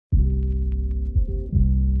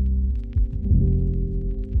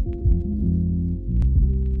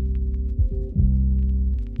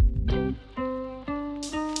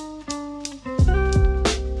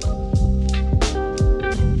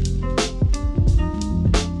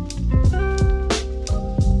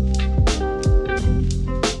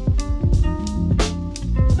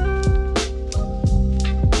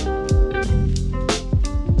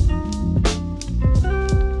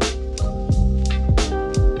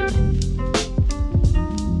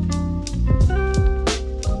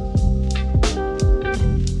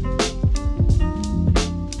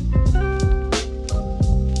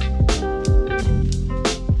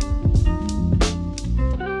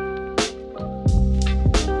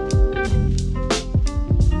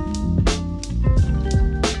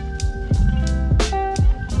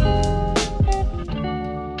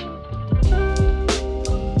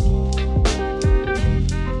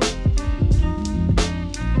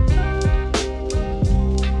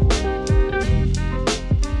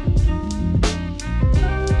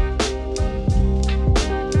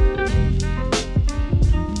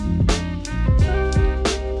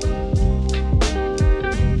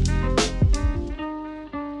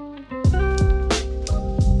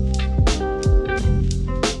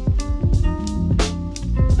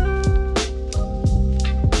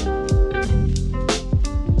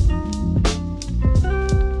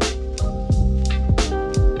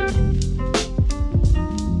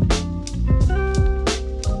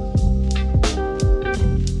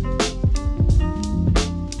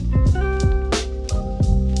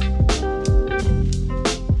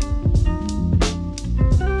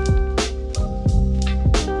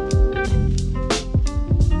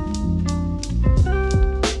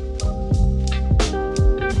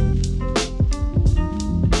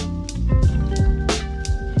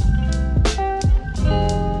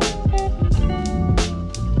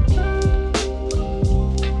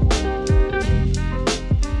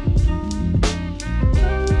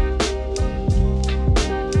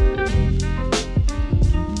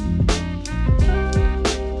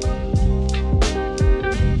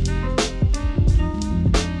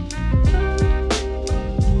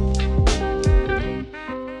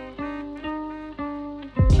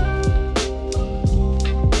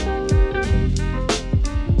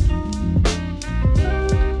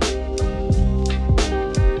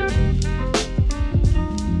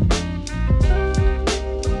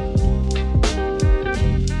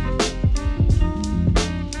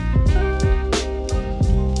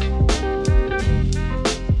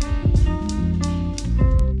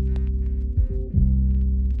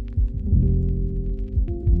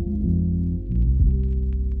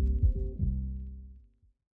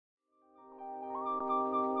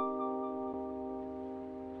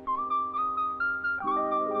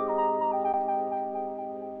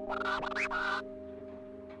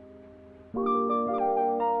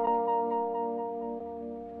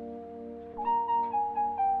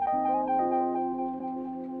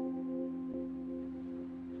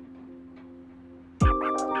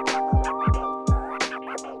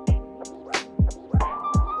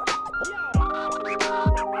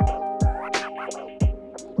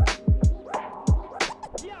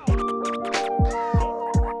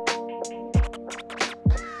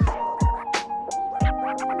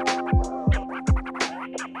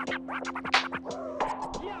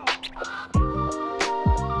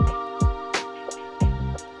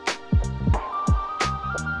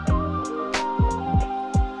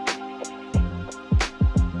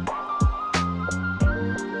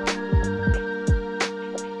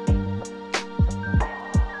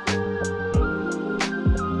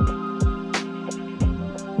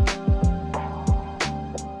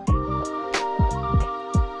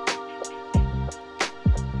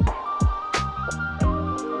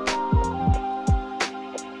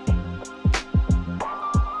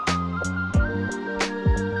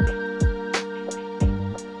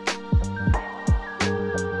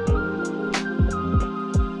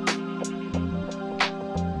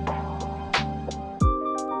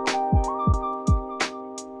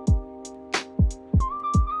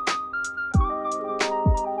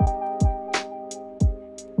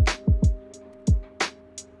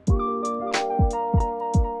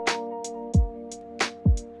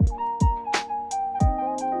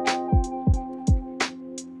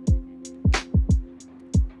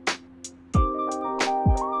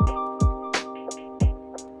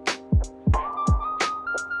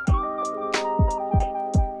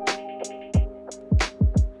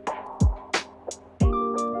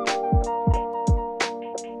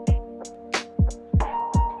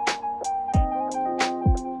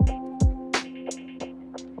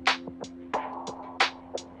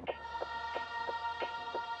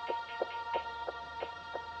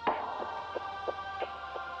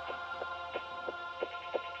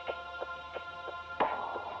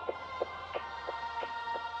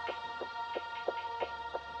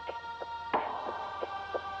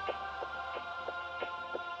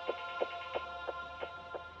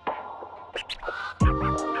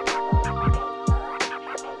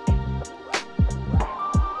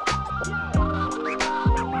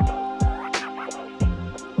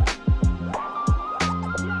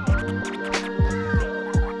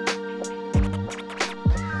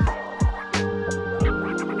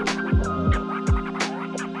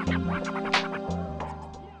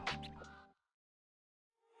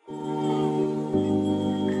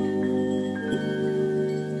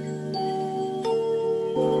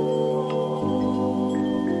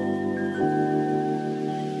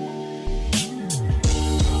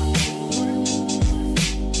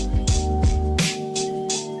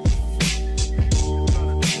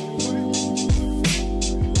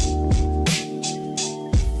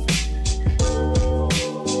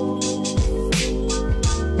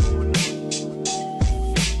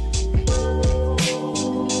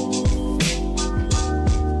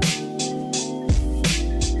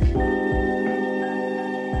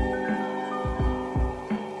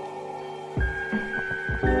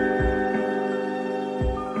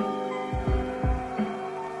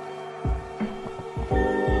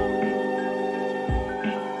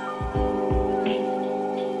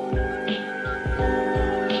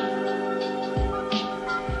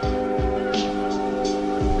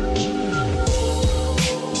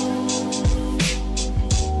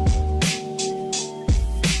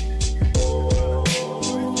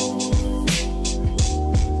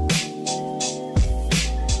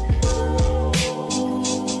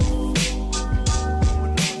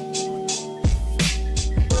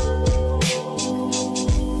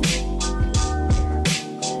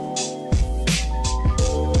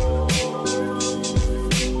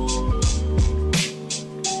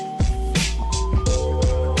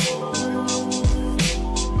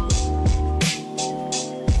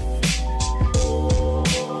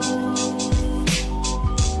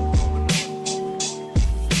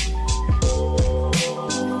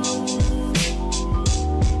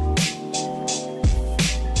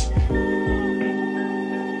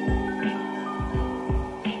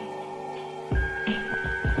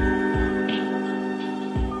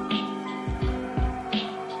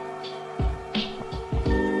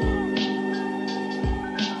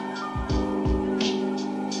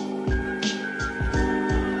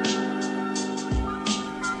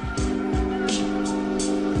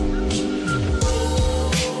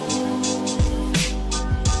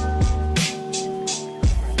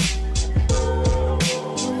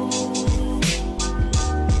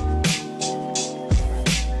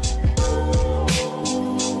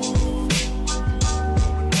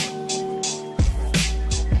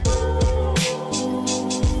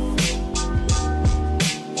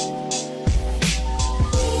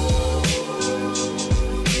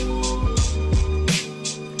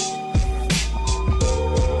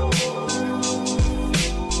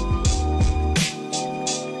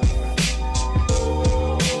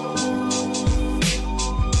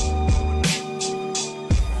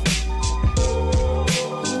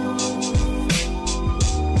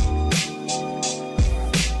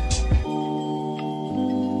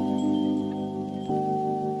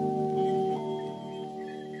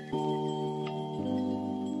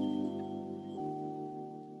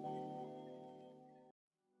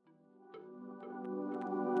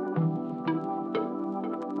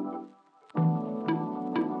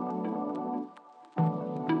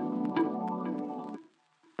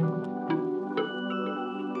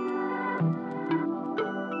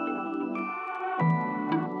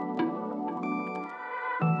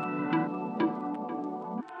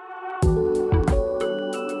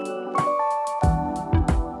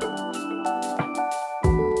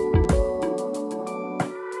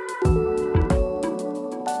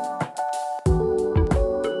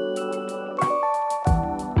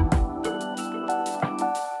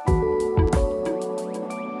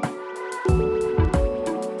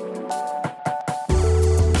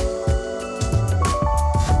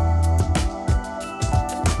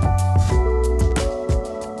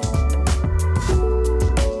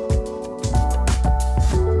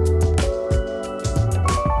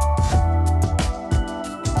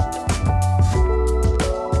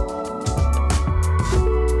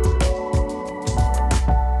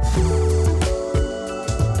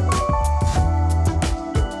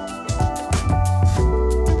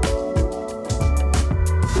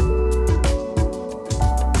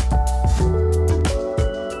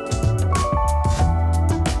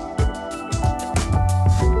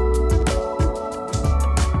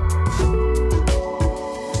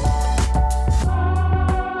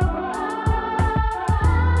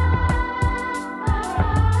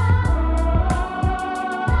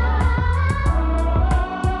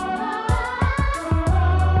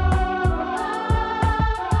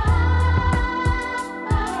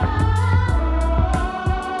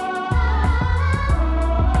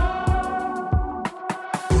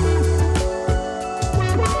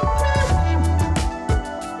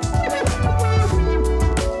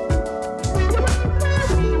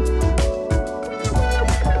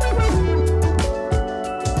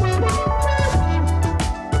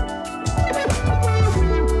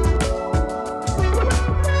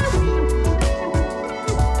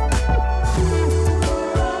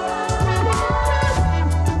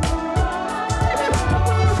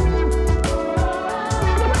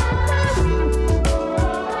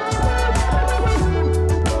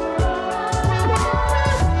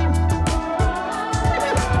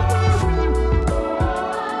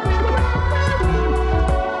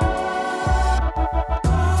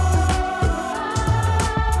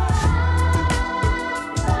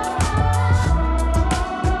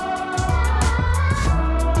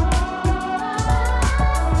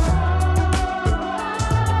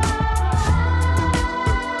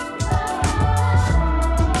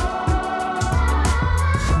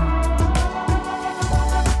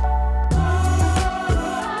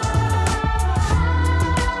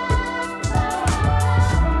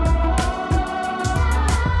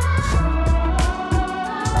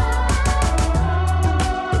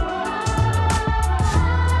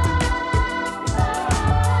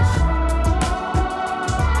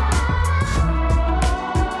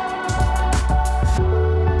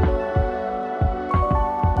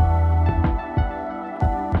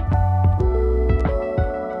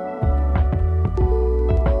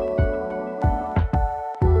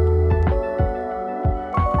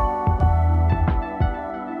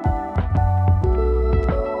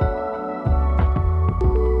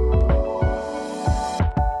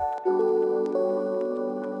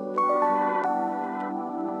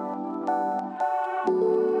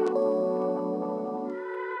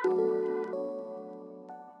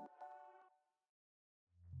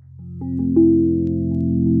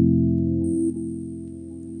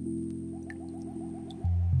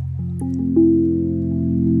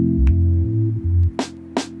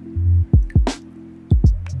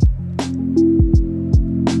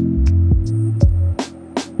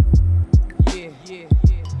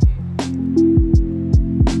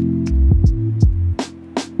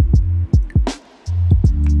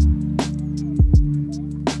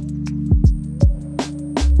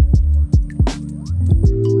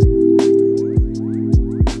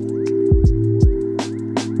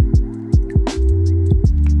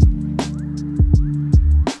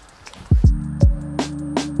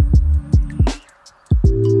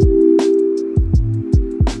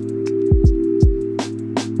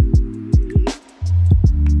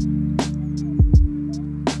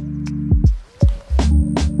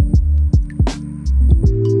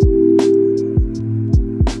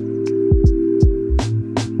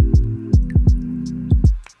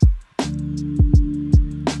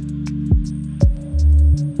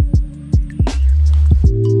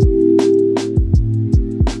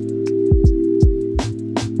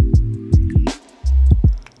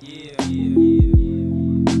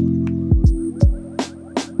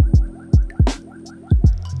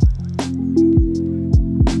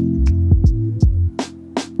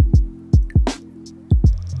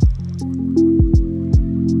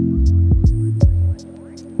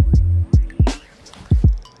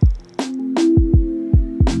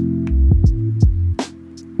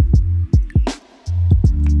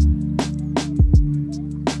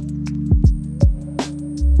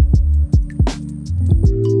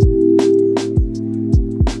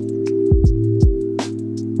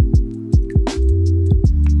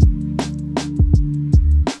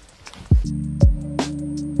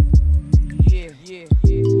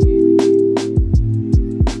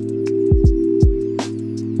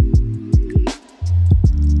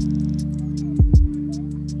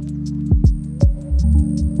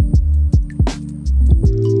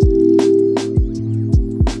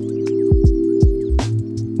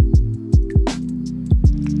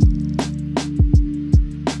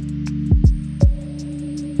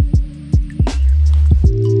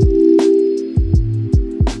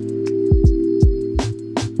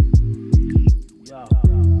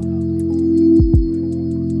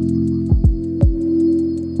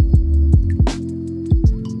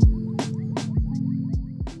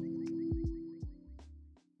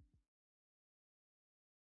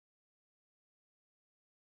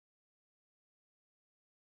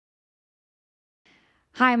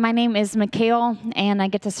Hi, my name is Mikhail, and I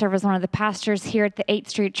get to serve as one of the pastors here at the 8th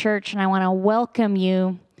Street Church, and I want to welcome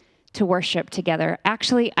you to worship together.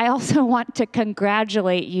 Actually, I also want to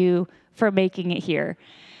congratulate you for making it here.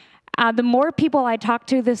 The more people I talk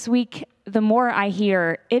to this week, the more I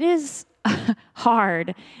hear it is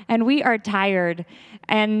hard, and we are tired,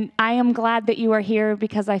 and I am glad that you are here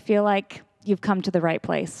because I feel like you've come to the right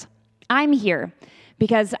place. I'm here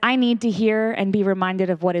because I need to hear and be reminded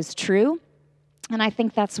of what is true. And I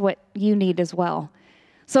think that's what you need as well.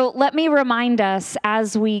 So let me remind us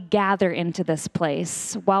as we gather into this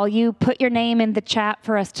place, while you put your name in the chat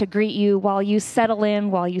for us to greet you, while you settle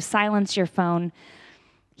in, while you silence your phone,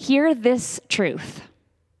 hear this truth.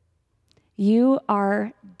 You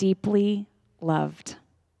are deeply loved.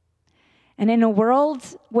 And in a world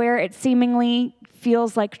where it seemingly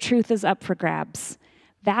feels like truth is up for grabs,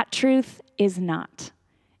 that truth is not.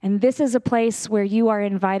 And this is a place where you are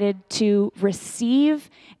invited to receive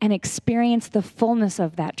and experience the fullness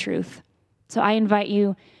of that truth. So I invite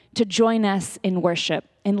you to join us in worship,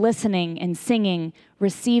 in listening and singing,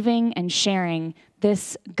 receiving and sharing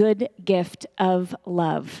this good gift of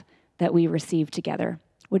love that we receive together.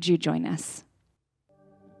 Would you join us?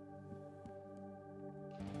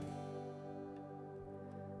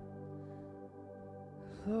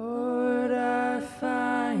 Lord, I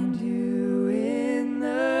find you in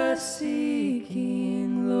the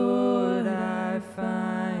seeking. Lord, I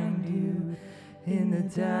find you in the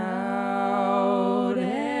doubt.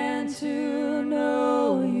 And to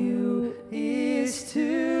know you is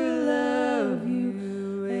to love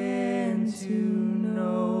you, and to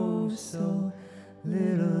know so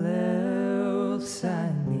little else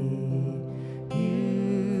I need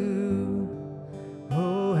you.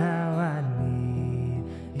 Oh, how I need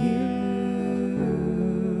you.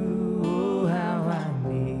 Oh, how I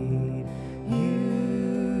need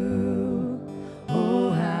you.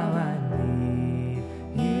 Oh, how I need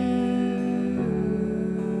you.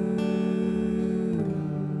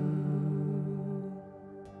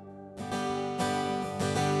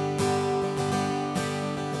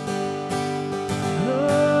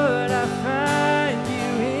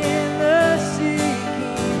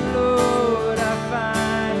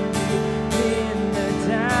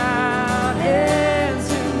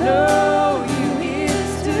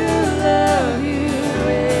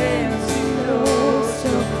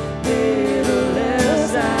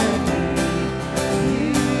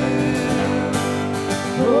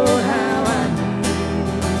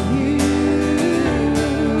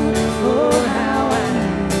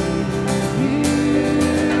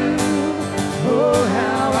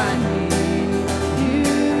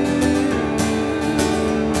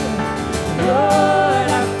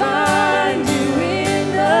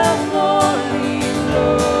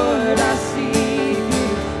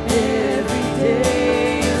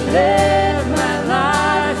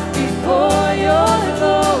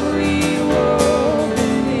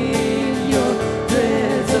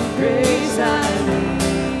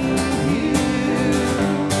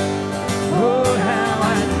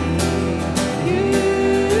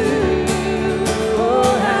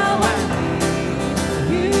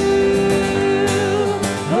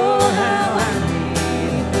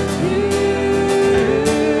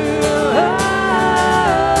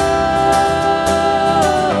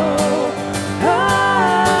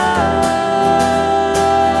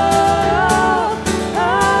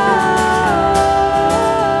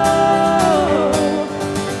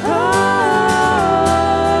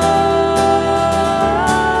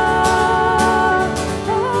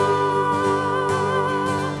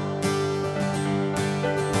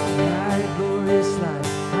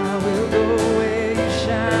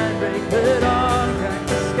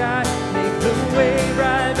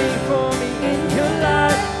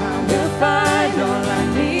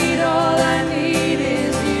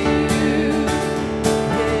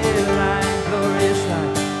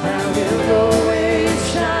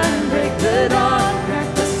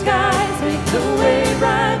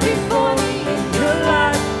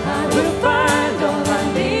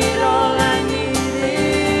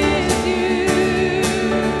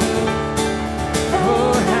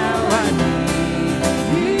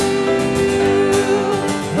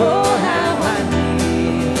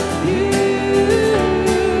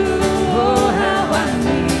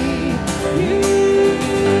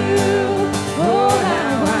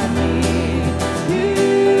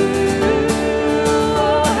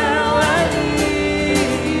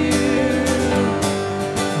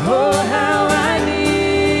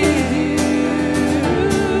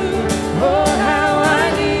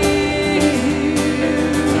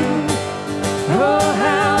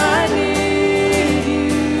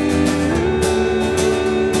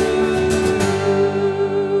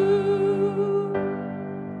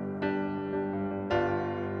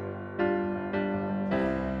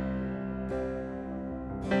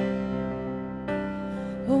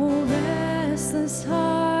 restless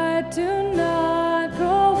heart, do not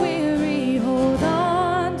grow weary. Hold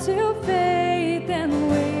on to faith and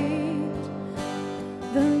wait.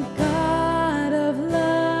 The God of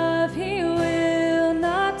love, He will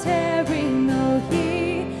not tarry. No,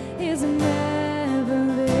 He is never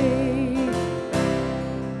late.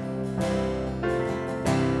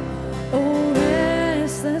 Oh,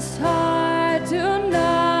 restless heart, do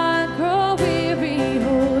not grow weary.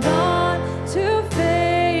 Hold on to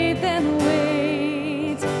faith and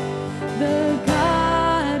wait. The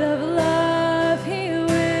God of love, He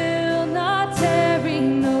will not tarry.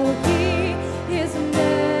 No, He is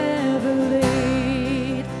never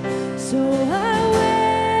late. So I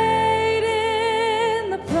wait in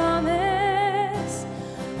the promise.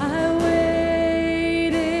 I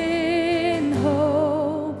wait in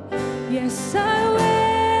hope. Yes, I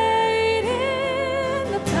wait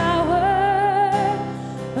in the power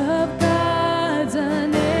of God's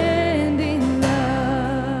unending love.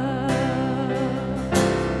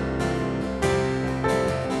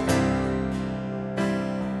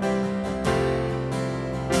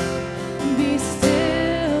 Be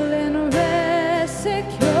still and rest,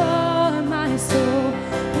 secure my soul.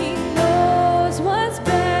 He knows what's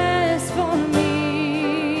best for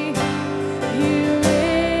me. Here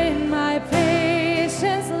in my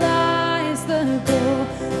patience lies the goal,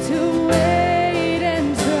 to wait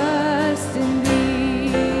and trust in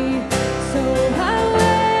Thee. So I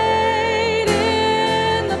wait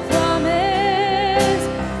in the promise.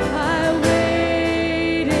 I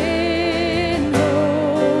wait in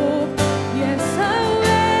hope. Yes, I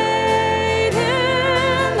wait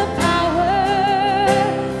in the power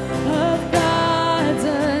of God's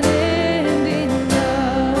unending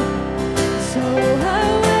love. So I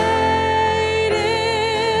wait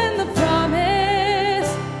in the promise.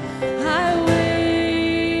 I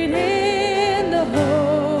wait in the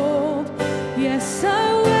hope. Yes, I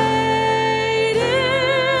wait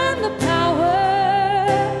in the power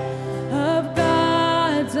of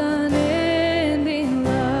God's unending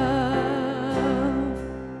love.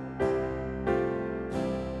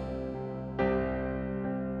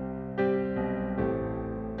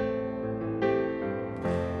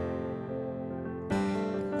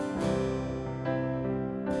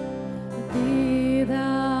 Be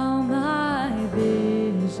thou my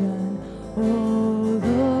vision, O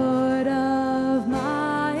Lord of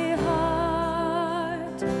my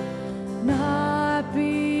heart. Not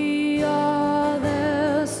be all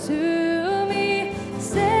else to me,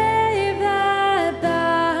 save that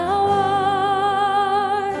thou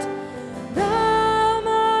art. Thou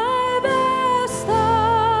my best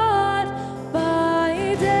thought,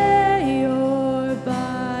 by day or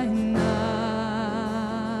by night,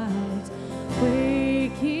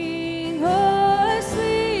 waking or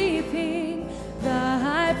sleeping,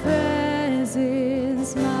 thy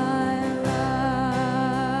presence my life.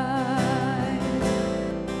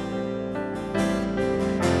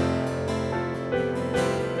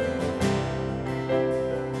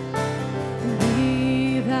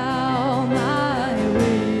 Be thou my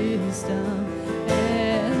wisdom,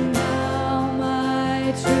 and thou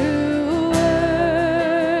my true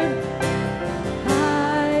word.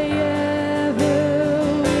 I ever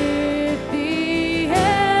with Thee,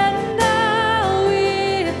 and Thou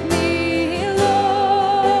with me,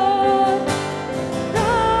 Lord.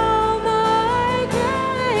 Thou my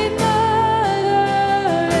great mother,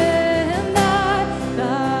 and I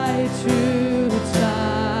thy true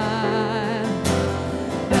child.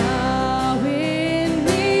 Thou in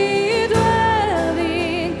me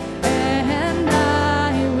dwelling, and I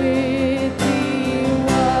with Thee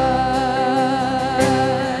one.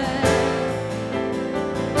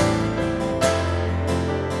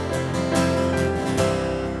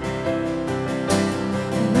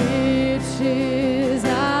 Riches I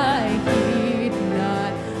heed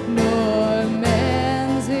not, nor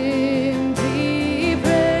man's empty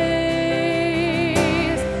praise.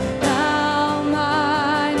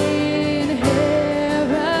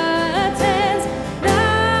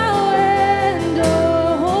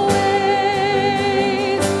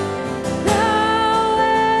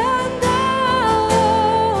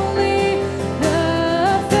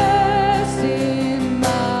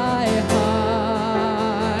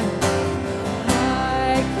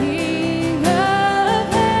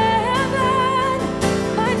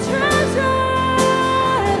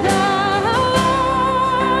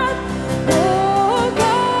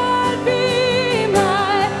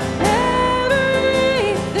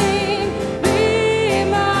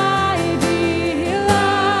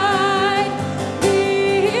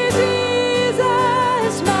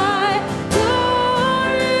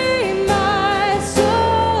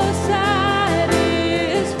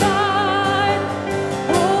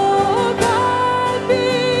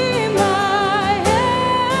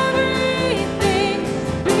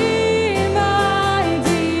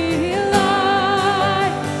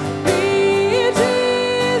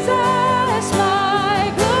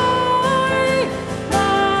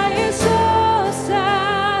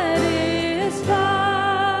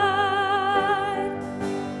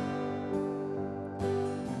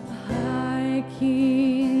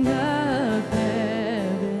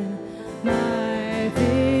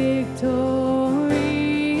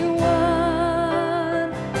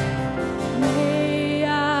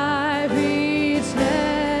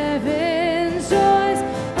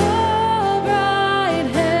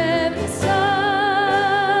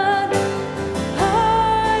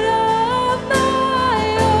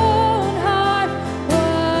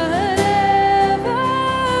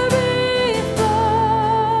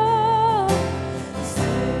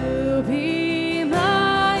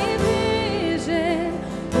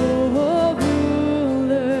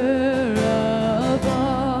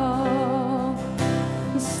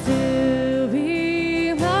 still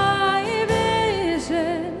be my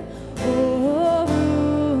vision, O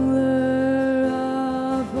ruler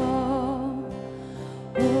of all.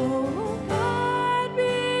 Oh God,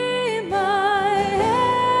 be my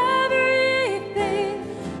everything,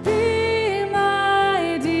 be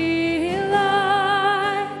my delight,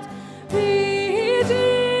 be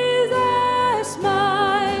Jesus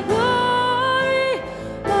my glory,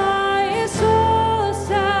 my soul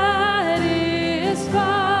satisfied.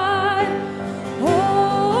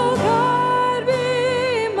 Oh God,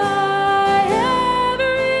 be my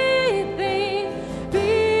everything,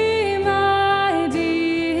 be my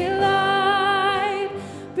delight,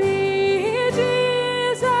 be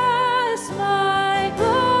Jesus my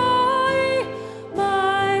glory,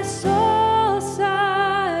 my soul satisfied.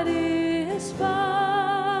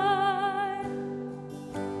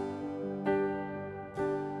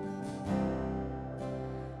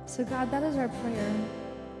 So God, that is our prayer,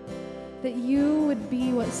 that you would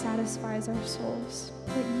be what satisfies our souls,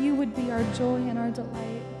 that you would be our joy and our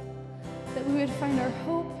delight, that we would find our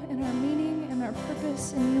hope and our meaning and our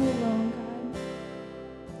purpose in you alone, God,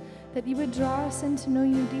 that you would draw us in to know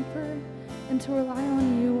you deeper and to rely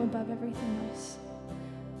on you above everything else.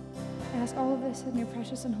 I ask all of this in your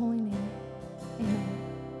precious and holy name. Amen.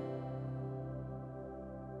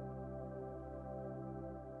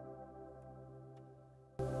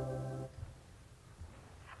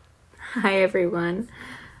 Hi everyone.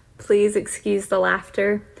 Please excuse the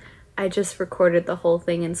laughter. I just recorded the whole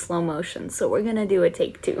thing in slow motion, so we're gonna do a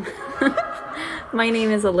take two. My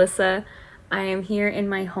name is Alyssa. I am here in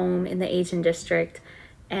my home in the Asian district,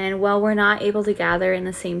 and while we're not able to gather in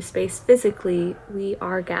the same space physically, we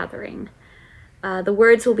are gathering. The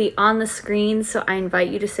words will be on the screen, so I invite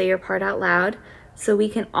you to say your part out loud so we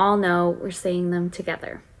can all know we're saying them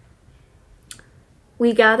together.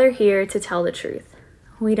 We gather here to tell the truth.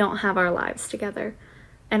 We don't have our lives together,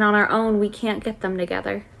 and on our own, we can't get them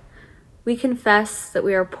together. We confess that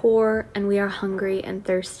we are poor and we are hungry and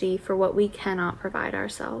thirsty for what we cannot provide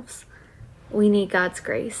ourselves. We need God's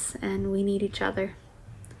grace and we need each other.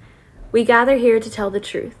 We gather here to tell the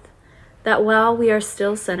truth, that while we are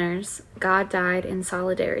still sinners, God died in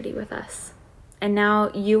solidarity with us. And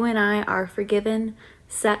now you and I are forgiven,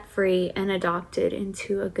 set free, and adopted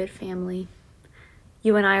into a good family.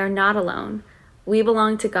 You and I are not alone. We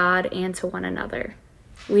belong to God and to one another.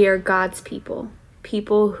 We are God's people,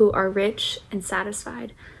 people who are rich and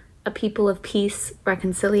satisfied, a people of peace,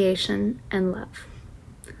 reconciliation, and love.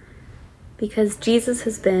 Because Jesus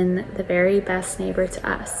has been the very best neighbor to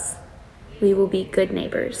us, we will be good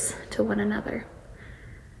neighbors to one another.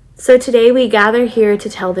 So today we gather here to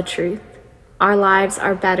tell the truth. Our lives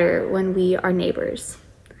are better when we are neighbors.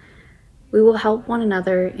 We will help one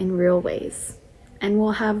another in real ways, and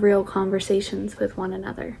we'll have real conversations with one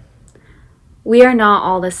another. We are not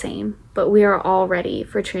all the same, but we are all ready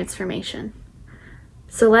for transformation.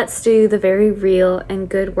 So let's do the very real and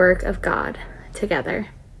good work of God together.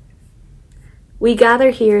 We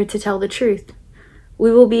gather here to tell the truth.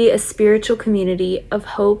 We will be a spiritual community of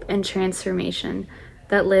hope and transformation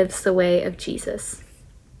that lives the way of Jesus.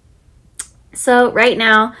 So right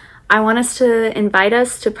now, I want us to invite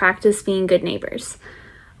us to practice being good neighbors.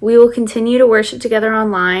 We will continue to worship together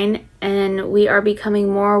online, and we are becoming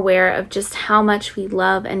more aware of just how much we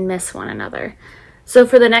love and miss one another. So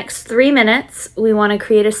for the next 3 minutes, we want to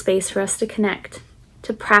create a space for us to connect,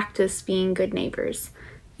 to practice being good neighbors,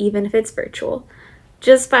 even if it's virtual,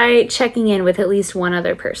 just by checking in with at least one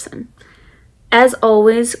other person. As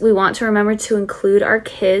always, we want to remember to include our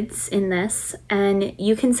kids in this, and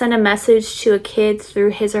you can send a message to a kid through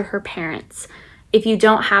his or her parents. If you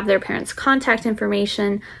don't have their parents' contact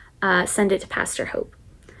information, send it to Pastor Hope.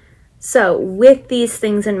 So with these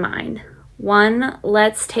things in mind, 1,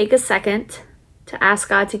 let's take a second to ask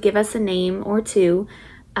God to give us a name or two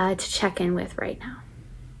to check in with right now.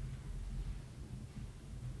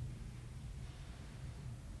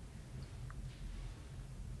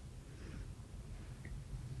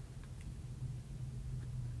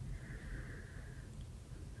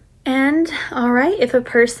 And all right, if a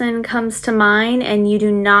person comes to mind and you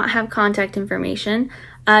do not have contact information,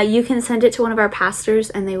 you can send it to one of our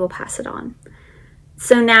pastors and they will pass it on.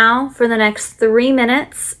 So now for the next 3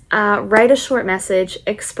 minutes, write a short message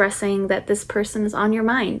expressing that this person is on your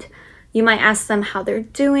mind. You might ask them how they're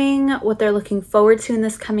doing, what they're looking forward to in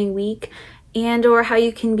this coming week, and or how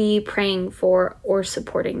you can be praying for or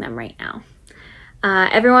supporting them right now.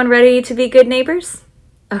 Everyone ready to be good neighbors?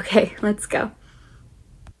 Okay, let's go.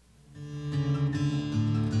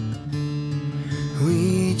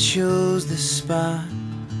 We chose the spot,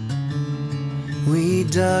 we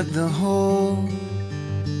dug the hole,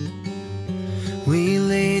 We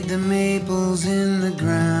laid the maples in the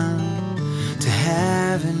ground to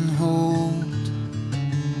have and hold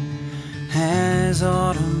as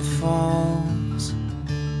autumn falls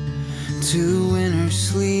to winter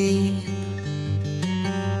sleep.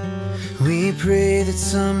 We pray that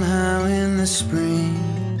somehow in the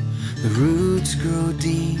spring the roots grow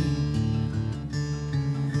deep,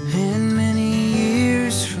 and many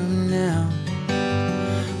years from now,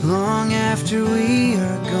 long after we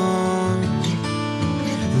are gone,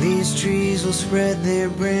 these trees will spread their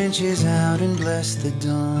branches out and bless the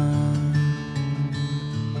dawn.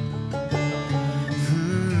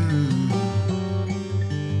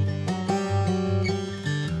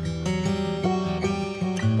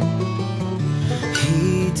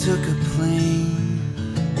 He took a plane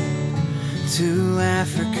to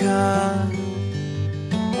Africa.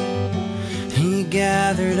 He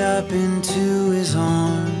gathered up into his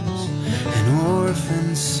arms an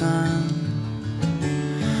orphan son.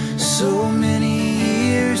 So many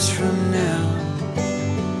years from now,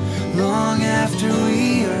 long after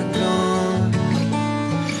we are gone,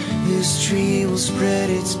 this tree will spread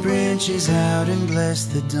its branches out and bless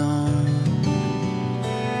the dawn.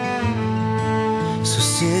 So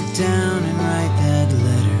sit down and write that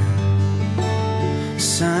letter,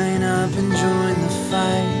 sign up and join the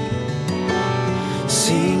fight,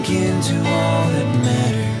 sink into all that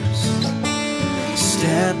matters,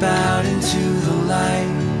 step out into the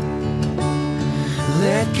light,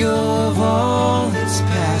 let go of all that's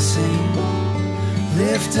passing,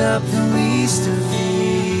 lift up the least of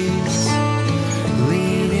these,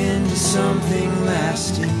 lean into something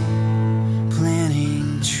lasting,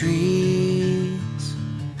 planting trees.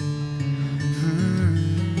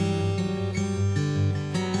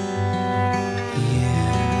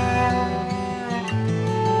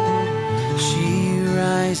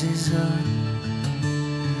 Rises up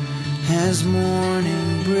as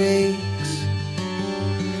morning breaks,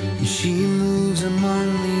 and she moves among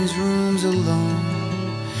these rooms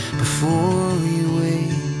alone before we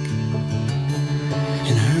wake,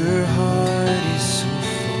 and her heart is so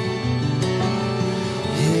full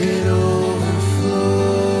it overflows.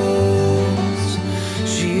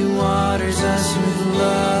 She waters us with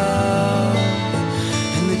love,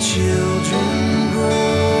 and the children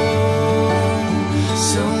grow.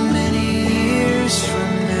 So many years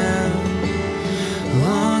from now,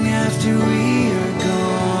 long after we are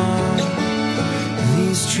gone,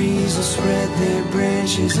 these trees will spread their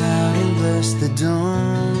branches out and bless the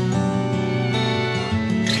dawn.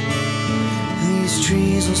 These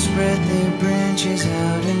trees will spread their branches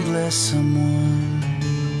out and bless someone.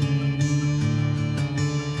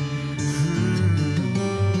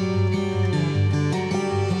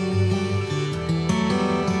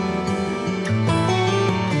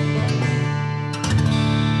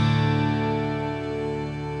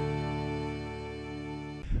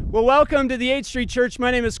 Well, welcome to the 8th Street Church.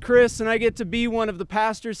 My name is Chris, and I get to be one of the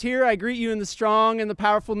pastors here. I greet you in the strong and the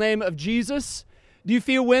powerful name of Jesus. Do you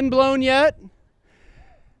feel wind blown yet?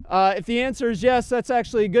 If the answer is yes, that's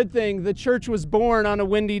actually a good thing. The church was born on a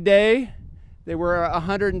windy day. There were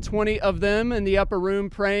 120 of them in the upper room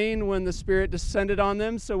praying when the Spirit descended on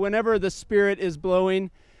them. So whenever the Spirit is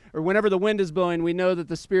blowing, or whenever the wind is blowing, we know that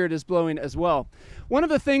the Spirit is blowing as well. One of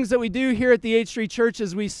the things that we do here at the 8th Street Church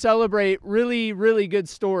is we celebrate really, really good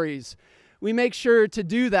stories. We make sure to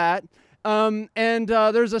do that.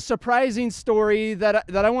 There's a surprising story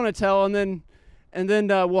that I want to tell, and then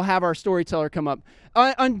we'll have our storyteller come up.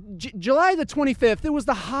 On July the 25th, it was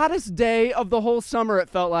the hottest day of the whole summer, it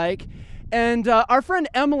felt like. And our friend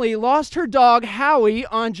Emily lost her dog, Howie,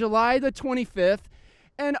 on July the 25th.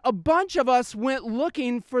 And a bunch of us went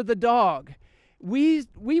looking for the dog. We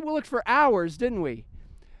looked for hours, didn't we?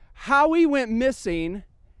 Howie went missing,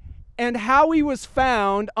 and Howie was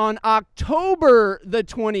found on October the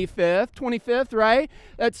 25th, right?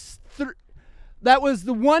 That was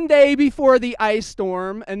the one day before the ice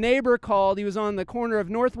storm. A neighbor called. He was on the corner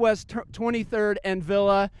of Northwest 23rd and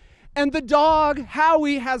Villa. And the dog,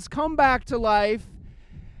 Howie, has come back to life.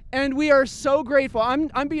 And we are so grateful.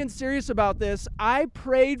 I'm being serious about this. I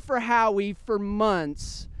prayed for Howie for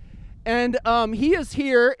months. And he is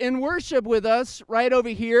here in worship with us right over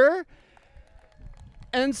here.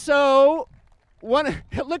 And so,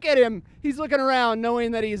 look at him. He's looking around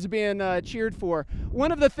knowing that he's being cheered for.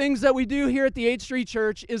 One of the things that we do here at the 8th Street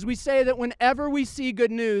Church is we say that whenever we see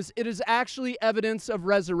good news, it is actually evidence of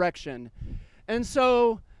resurrection. And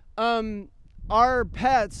so, our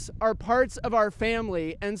pets are parts of our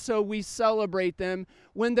family, and so we celebrate them.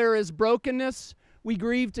 When there is brokenness, we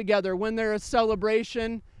grieve together. When there is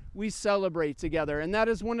celebration, we celebrate together. And that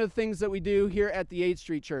is one of the things that we do here at the 8th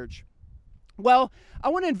Street Church. Well, I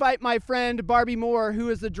want to invite my friend Barbie Moore, who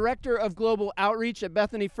is the Director of Global Outreach at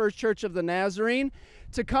Bethany First Church of the Nazarene,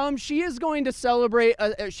 to come. She is going to celebrate,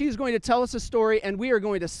 she's going to tell us a story, and we are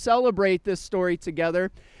going to celebrate this story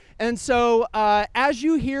together. And so as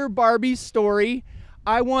you hear Barbie's story,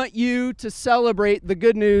 I want you to celebrate the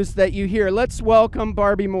good news that you hear. Let's welcome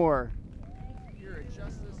Barbie Moore.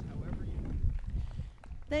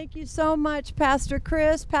 Thank you so much, Pastor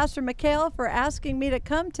Chris, Pastor Mikhail, for asking me to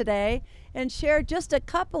come today and share just a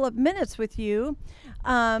couple of minutes with you.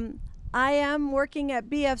 I am working at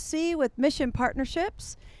BFC with Mission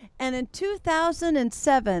Partnerships, and in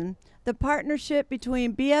 2007, the partnership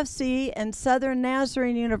between BFC and Southern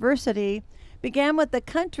Nazarene University began with a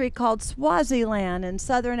country called Swaziland in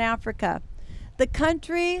Southern Africa, the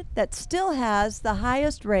country that still has the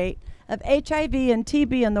highest rate of HIV and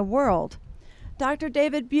TB in the world. Dr.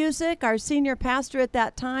 David Busick, our senior pastor at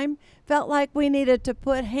that time, felt like we needed to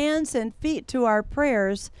put hands and feet to our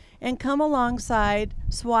prayers and come alongside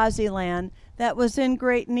Swaziland that was in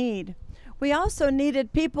great need. We also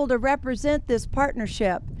needed people to represent this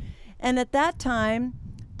partnership. And at that time,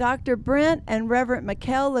 Dr. Brent and Reverend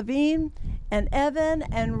Mikhail Levine and Evan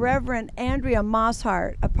and Reverend Andrea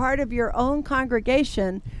Mosshart, a part of your own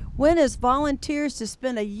congregation, went as volunteers to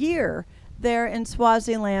spend a year there in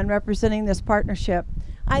Swaziland representing this partnership.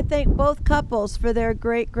 I thank both couples for their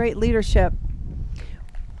great leadership.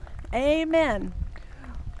 Amen.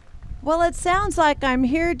 Well, it sounds like I'm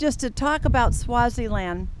here just to talk about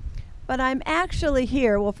Swaziland, but I'm actually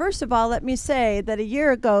here. Well, first of all, let me say that a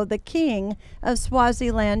year ago, the king of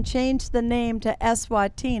Swaziland changed the name to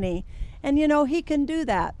Eswatini. And you know, he can do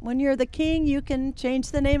that. When you're the king, you can change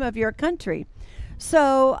the name of your country.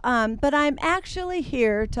 So, but I'm actually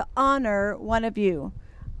here to honor one of you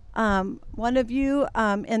in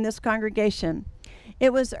this congregation.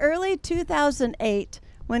 It was early 2008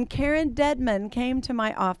 when Karen Dedman came to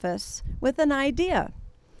my office with an idea.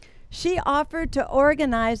 She offered to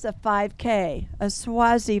organize a 5K, a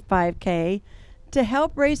Swazi 5K, to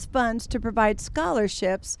help raise funds to provide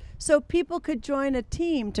scholarships so people could join a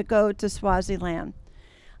team to go to Swaziland.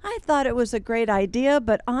 I thought it was a great idea,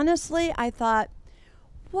 but honestly, I thought,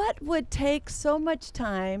 what would take so much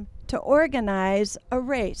time to organize a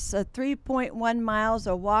race, a 3.1 miles,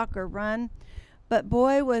 a walk or run? But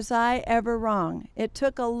boy, was I ever wrong. It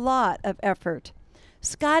took a lot of effort.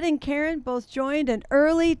 Scott and Karen both joined an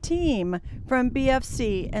early team from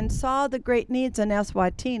BFC and saw the great needs in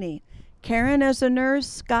Eswatini. Karen as a nurse,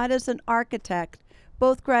 Scott as an architect.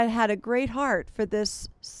 Both had a great heart for this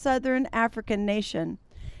southern African nation.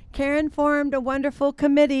 Karen formed a wonderful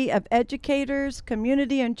committee of educators,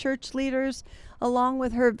 community and church leaders, along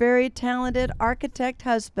with her very talented architect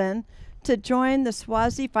husband, to join the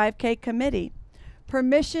Swazi 5K committee.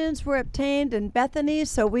 Permissions were obtained in Bethany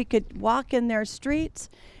so we could walk in their streets.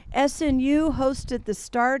 SNU hosted the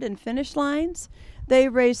start and finish lines. They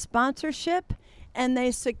raised sponsorship, and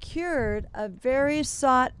they secured a very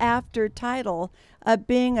sought-after title of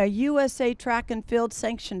being a USA Track and Field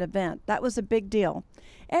sanctioned event. That was a big deal.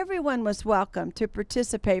 Everyone was welcome to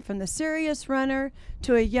participate, from the serious runner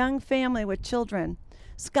to a young family with children.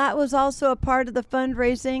 Scott was also a part of the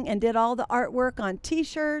fundraising and did all the artwork on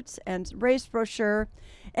T-shirts and race brochure.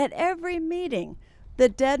 At every meeting, the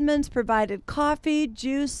Dedmans provided coffee,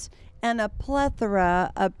 juice, and a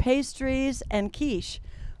plethora of pastries and quiche.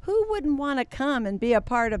 Who wouldn't want to come and be a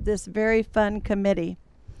part of this very fun committee?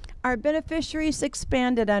 Our beneficiaries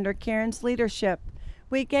expanded under Karen's leadership.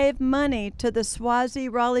 We gave money to the Swazi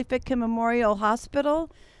Raleigh-Fickin Memorial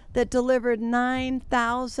Hospital that delivered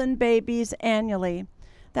 9,000 babies annually.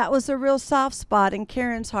 That was a real soft spot in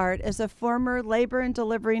Karen's heart as a former labor and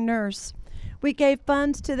delivery nurse. We gave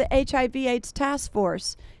funds to the HIV/AIDS Task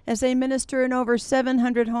Force as they minister in over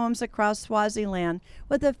 700 homes across Swaziland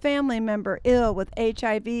with a family member ill with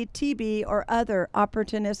HIV, TB, or other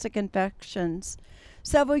opportunistic infections.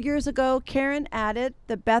 Several years ago, Karen added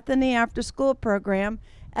the Bethany After School program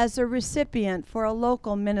as a recipient for a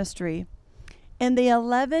local ministry. In the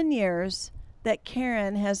 11 years that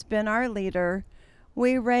Karen has been our leader,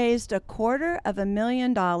 we raised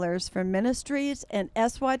 $250,000 for ministries in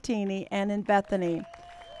Eswatini and in Bethany.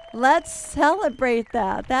 Let's celebrate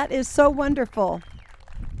that. That is so wonderful.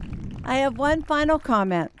 I have one final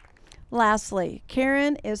comment. Lastly,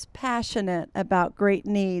 Karen is passionate about great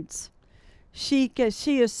needs. She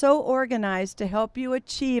is so organized to help you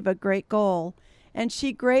achieve a great goal, and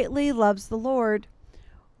she greatly loves the Lord.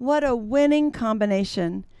 What a winning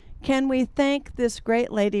combination. Can we thank this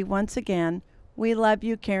great lady once again? We love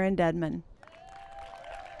you, Karen Dedman.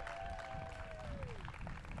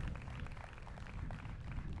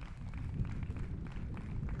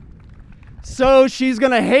 So she's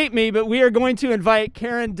going to hate me, but we are going to invite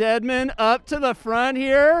Karen Dedman up to the front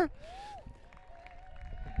here.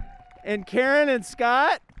 And Karen and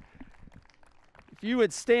Scott, if you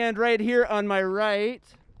would stand right here on my right.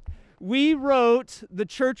 We wrote the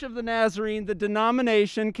Church of the Nazarene, the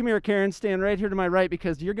denomination. Come here, Karen, stand right here to my right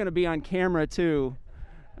because you're going to be on camera too.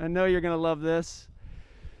 I know you're going to love this.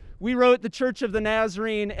 We wrote the Church of the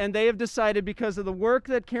Nazarene, and they have decided, because of the work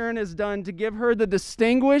that Karen has done, to give her the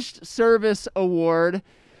Distinguished Service Award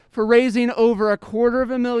for raising over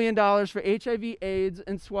 $250,000 for HIV/AIDS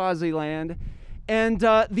in Swaziland. And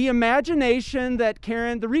the imagination that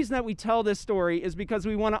Karen, the reason that we tell this story is because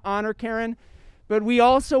we want to honor Karen, but we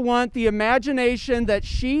also want the imagination that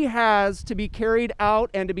she has to be carried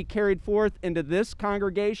out and to be carried forth into this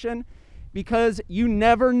congregation, because you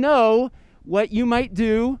never know what you might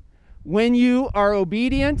do when you are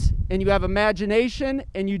obedient and you have imagination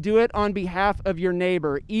and you do it on behalf of your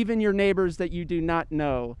neighbor, even your neighbors that you do not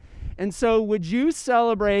know. And so would you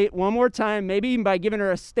celebrate one more time, maybe even by giving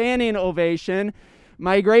her a standing ovation,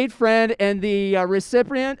 my great friend and the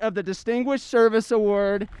recipient of the Distinguished Service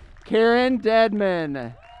Award, Karen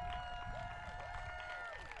Dedman.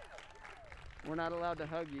 We're not allowed to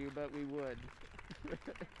hug you, but we would.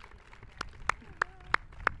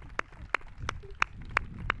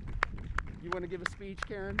 You want to give a speech,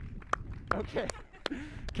 Karen? Okay.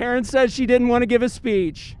 Karen says she didn't want to give a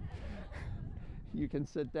speech. You can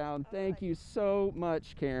sit down. Thank you so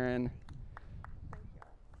much, Karen.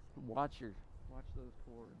 Watch those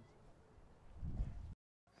cords.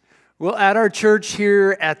 Well, at our church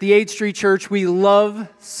here at the 8th Street Church, we love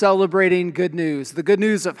celebrating good news. The good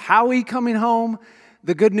news of Howie coming home,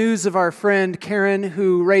 the good news of our friend Karen,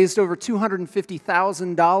 who raised over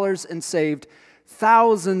 $250,000 and saved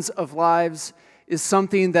thousands of lives, is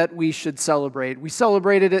something that we should celebrate. We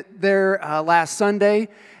celebrated it there last Sunday,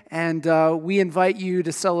 and we invite you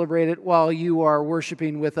to celebrate it while you are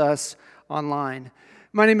worshiping with us online.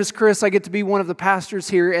 My name is Chris. I get to be one of the pastors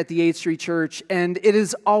here at the 8th Street Church, and it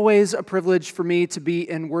is always a privilege for me to be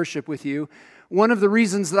in worship with you. One of the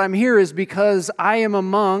reasons that I'm here is because I am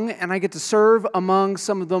among, and I get to serve among,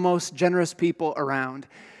 some of the most generous people around.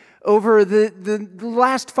 Over the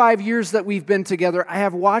last 5 years that we've been together, I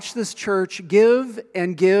have watched this church give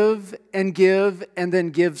and give and give and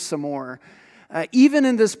then give some more. Even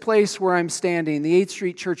in this place where I'm standing, the 8th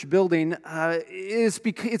Street Church building,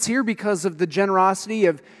 it's here because of the generosity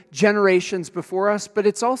of generations before us, but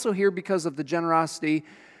it's also here because of the generosity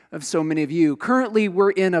of so many of you. Currently,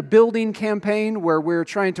 we're in a building campaign where we're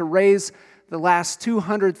trying to raise the last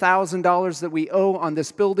 $200,000 that we owe on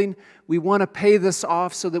this building. We want to pay this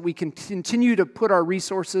off so that we can continue to put our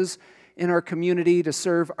resources in our community to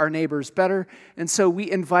serve our neighbors better. And so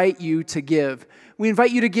we invite you to give. We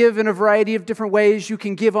invite you to give in a variety of different ways. You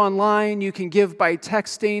can give online, you can give by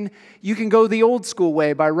texting, you can go the old school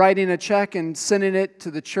way by writing a check and sending it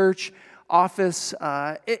to the church office.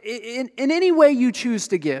 In any way you choose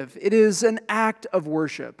to give, it is an act of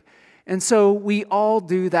worship. And so we all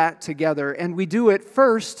do that together, and we do it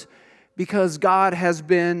first because God has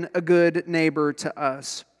been a good neighbor to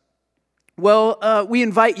us. Well, we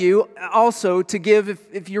invite you also to give.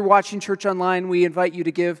 If you're watching church online, we invite you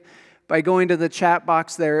to give by going to the chat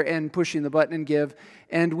box there and pushing the button and give.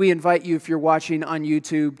 And we invite you, if you're watching on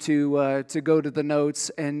YouTube, to go to the notes,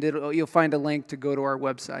 and you'll find a link to go to our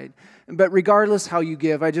website. But regardless how you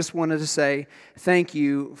give, I just wanted to say thank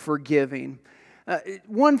you for giving.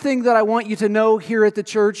 One thing that I want you to know here at the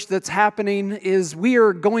church that's happening is we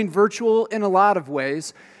are going virtual in a lot of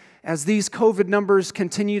ways. As these COVID numbers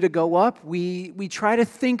continue to go up, we try to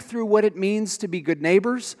think through what it means to be good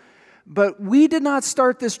neighbors. But we did not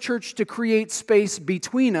start this church to create space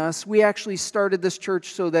between us. We actually started this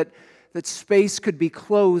church so that space could be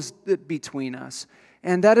closed between us.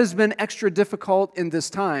 And that has been extra difficult in this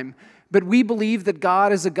time. But we believe that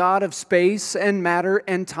God is a God of space and matter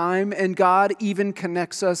and time, and God even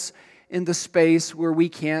connects us in the space where we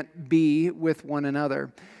can't be with one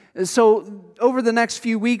another. So over the next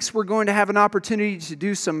few weeks, we're going to have an opportunity to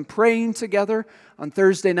do some praying together. On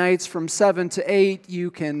Thursday nights from 7 to 8,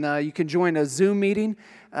 you can join a Zoom meeting.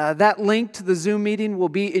 That link to the Zoom meeting will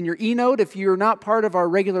be in your e-note. If you're not part of our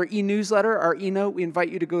regular e-newsletter, our e-note, we invite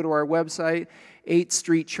you to go to our website,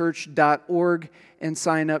 8thstreetchurch.org, and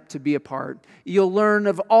sign up to be a part. You'll learn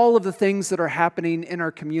of all of the things that are happening in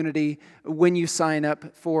our community when you sign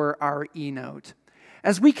up for our e-note.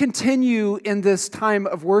 As we continue in this time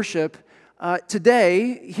of worship,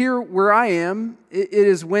 today, here where I am, it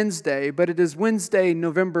is Wednesday, but it is Wednesday,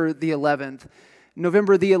 November the 11th.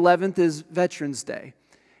 November the 11th is Veterans Day.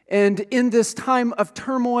 And in this time of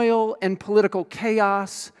turmoil and political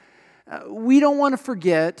chaos, we don't want to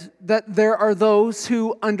forget that there are those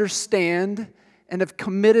who understand and have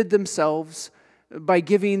committed themselves by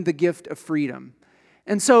giving the gift of freedom.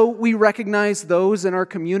 And so we recognize those in our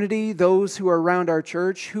community, those who are around our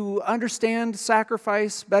church, who understand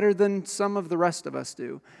sacrifice better than some of the rest of us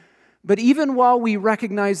do. But even while we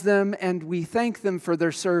recognize them and we thank them for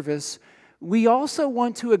their service, we also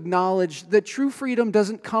want to acknowledge that true freedom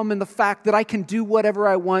doesn't come in the fact that I can do whatever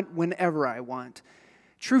I want whenever I want.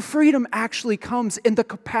 True freedom actually comes in the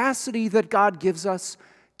capacity that God gives us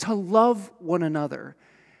to love one another.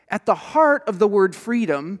 At the heart of the word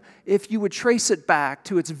freedom, if you would trace it back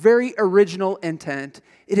to its very original intent,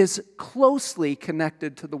 it is closely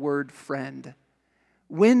connected to the word friend.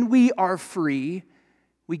 When we are free,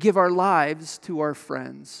 we give our lives to our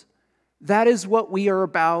friends. That is what we are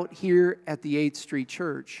about here at the 8th Street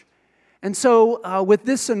Church. And so with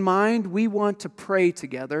this in mind, we want to pray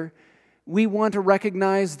together. We want to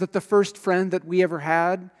recognize that the first friend that we ever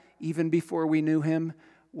had, even before we knew him,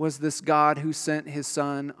 was this God who sent his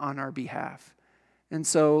Son on our behalf. And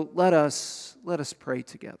so let us pray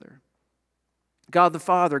together. God the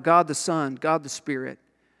Father, God the Son, God the Spirit,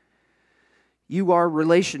 you are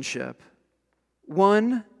relationship,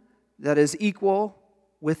 one that is equal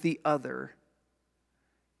with the other.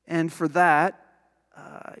 And for that,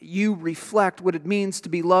 you reflect what it means to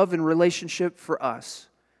be love and relationship for us.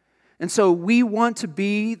 And so we want to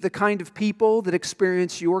be the kind of people that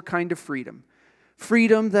experience your kind of freedom.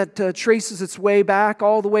 Freedom that traces its way back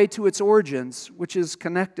all the way to its origins, which is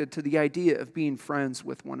connected to the idea of being friends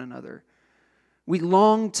with one another. We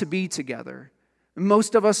long to be together.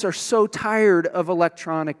 Most of us are so tired of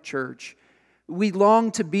electronic church. We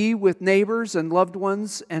long to be with neighbors and loved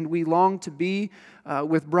ones, and we long to be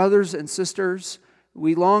with brothers and sisters.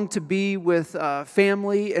 We long to be with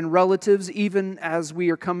family and relatives, even as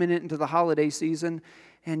we are coming into the holiday season.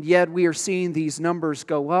 And yet we are seeing these numbers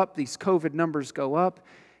go up, these COVID numbers go up,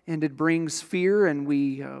 and it brings fear, and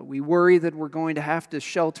we worry that we're going to have to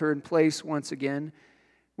shelter in place once again.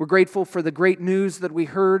 We're grateful for the great news that we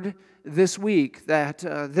heard this week, that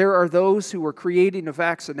there are those who are creating a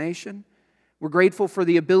vaccination. We're grateful for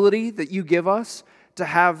the ability that you give us to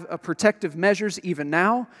have protective measures even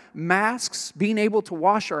now, masks, being able to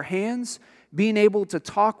wash our hands, being able to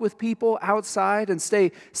talk with people outside and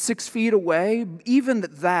stay 6 feet away. Even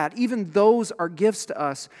those are gifts to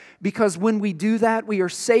us, because when we do that, we are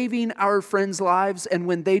saving our friends' lives, and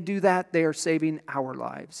when they do that, they are saving our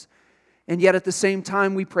lives. And yet at the same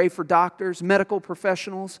time, we pray for doctors, medical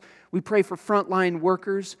professionals, we pray for frontline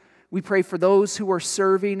workers, we pray for those who are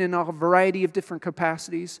serving in a variety of different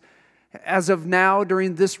capacities. As of now,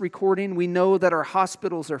 during this recording, we know that our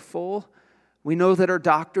hospitals are full. We know that our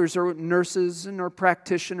doctors, our nurses, and our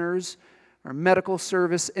practitioners, our medical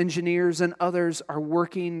service engineers, and others are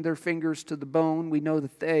working their fingers to the bone. We know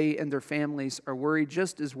that they and their families are worried,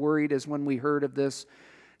 just as worried as when we heard of this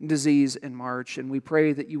disease in March, and we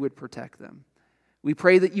pray that you would protect them. We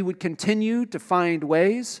pray that you would continue to find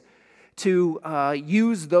ways to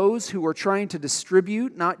use those who are trying to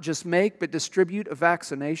distribute, not just make, but distribute a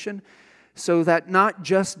vaccination, so that not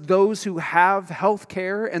just those who have health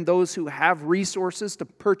care and those who have resources to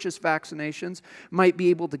purchase vaccinations might be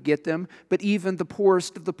able to get them, but even the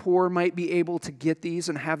poorest of the poor might be able to get these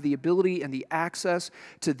and have the ability and the access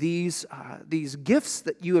to these gifts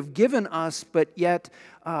that you have given us, but yet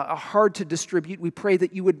are hard to distribute. We pray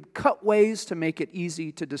that you would cut ways to make it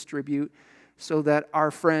easy to distribute, so that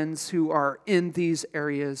our friends who are in these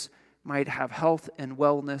areas might have health and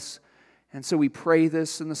wellness. And so we pray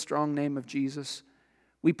this in the strong name of Jesus.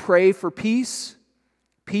 We pray for peace,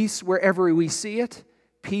 peace wherever we see it,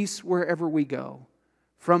 peace wherever we go.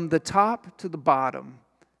 From the top to the bottom,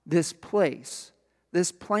 this place,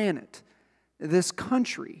 this planet, this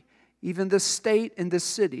country, even this state and this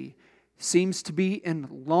city seems to be in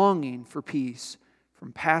longing for peace.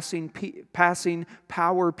 From passing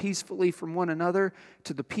power peacefully from one another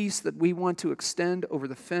to the peace that we want to extend over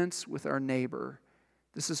the fence with our neighbor.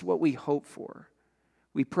 This is what we hope for.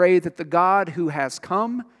 We pray that the God who has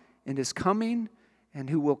come and is coming and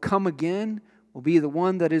who will come again will be the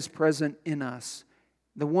one that is present in us,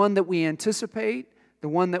 the one that we anticipate, the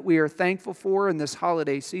one that we are thankful for in this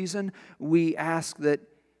holiday season. We ask that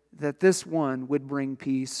this one would bring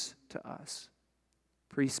peace to us,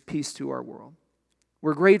 peace to our world.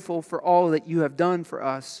 We're grateful for all that you have done for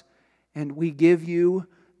us, and we give you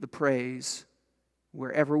the praise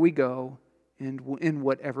wherever we go and in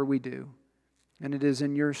whatever we do. And it is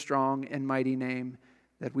in your strong and mighty name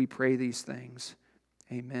that we pray these things.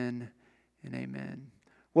 Amen and amen.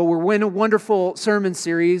 Well, we're in a wonderful sermon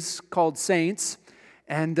series called Saints,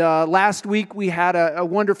 And last week we had a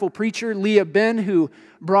wonderful preacher, Leah Ben, who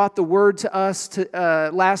brought the word to us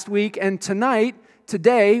last week. And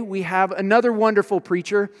today, we have another wonderful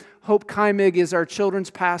preacher. Hope Kaimig is our children's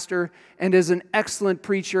pastor and is an excellent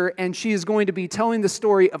preacher. And she is going to be telling the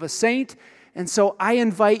story of a saint. And so I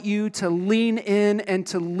invite you to lean in and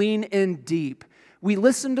to lean in deep. We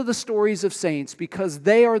listen to the stories of saints because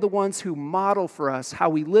they are the ones who model for us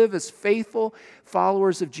how we live as faithful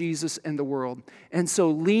followers of Jesus in the world. And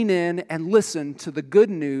so lean in and listen to the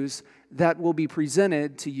good news that will be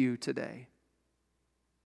presented to you today.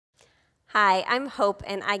 Hi, I'm Hope,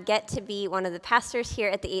 and I get to be one of the pastors here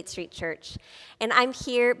at the 8th Street Church. And I'm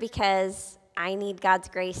here because I need God's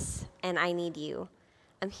grace and I need you.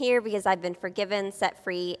 I'm here because I've been forgiven, set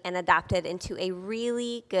free, and adopted into a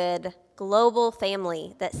really good global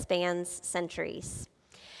family that spans centuries.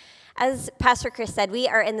 As Pastor Chris said, we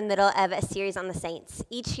are in the middle of a series on the saints.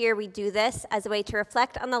 Each year we do this as a way to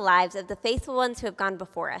reflect on the lives of the faithful ones who have gone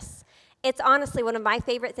before us. It's honestly one of my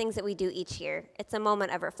favorite things that we do each year. It's a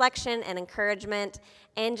moment of reflection and encouragement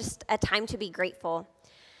and just a time to be grateful.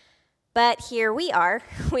 But here we are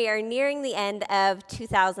nearing the end of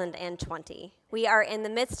 2020. We are in the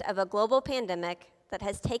midst of a global pandemic that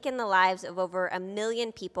has taken the lives of over 1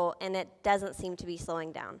 million people, and it doesn't seem to be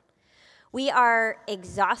slowing down. We are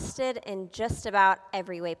exhausted in just about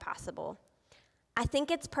every way possible. I think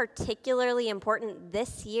it's particularly important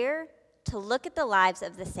this year to look at the lives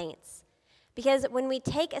of the saints, because when we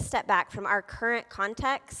take a step back from our current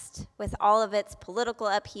context, with all of its political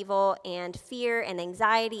upheaval and fear and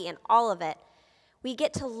anxiety and all of it, we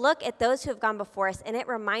get to look at those who have gone before us, and it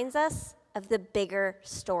reminds us of the bigger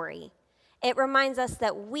story. It reminds us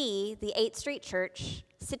that we, the 8th Street Church,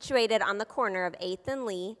 situated on the corner of 8th and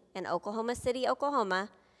Lee in Oklahoma City, Oklahoma,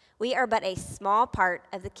 we are but a small part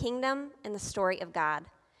of the kingdom and the story of God.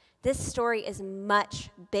 This story is much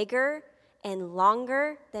bigger and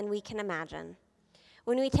longer than we can imagine.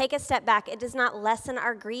 When we take a step back, it does not lessen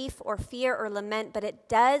our grief or fear or lament, but it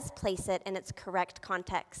does place it in its correct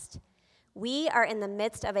context. We are in the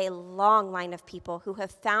midst of a long line of people who have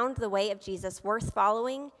found the way of Jesus worth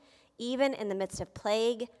following, even in the midst of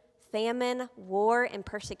plague, famine, war, and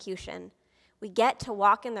persecution. We get to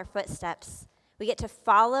walk in their footsteps. We get to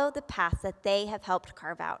follow the path that they have helped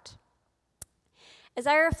carve out. As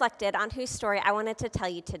I reflected on whose story I wanted to tell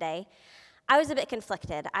you today, I was a bit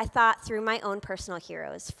conflicted. I thought through my own personal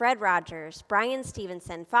heroes, Fred Rogers, Brian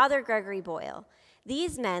Stevenson, Father Gregory Boyle.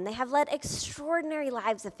 These men, they have led extraordinary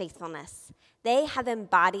lives of faithfulness. They have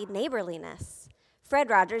embodied neighborliness. Fred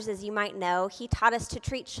Rogers, as you might know, he taught us to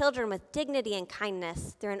treat children with dignity and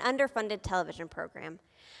kindness through an underfunded television program.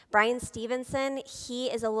 Brian Stevenson, he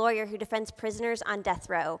is a lawyer who defends prisoners on death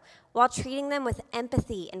row while treating them with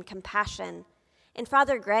empathy and compassion. And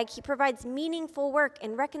Father Greg, he provides meaningful work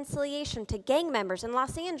in reconciliation to gang members in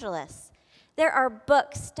Los Angeles. There are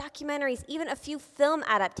books, documentaries, even a few film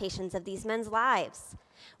adaptations of these men's lives.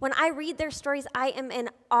 When I read their stories, I am in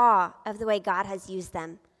awe of the way God has used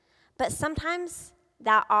them. But sometimes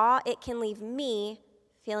that awe, it can leave me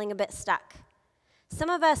feeling a bit stuck. Some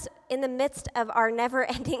of us, in the midst of our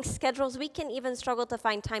never-ending schedules, we can even struggle to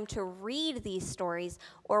find time to read these stories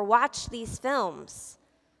or watch these films.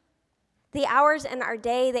 The hours in our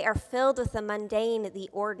day, they are filled with the mundane, the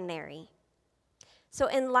ordinary. So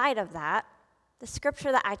in light of that, the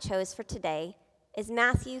scripture that I chose for today is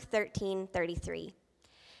Matthew 13:33.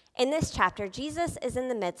 In this chapter, Jesus is in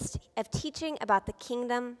the midst of teaching about the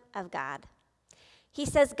kingdom of God. He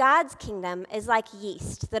says God's kingdom is like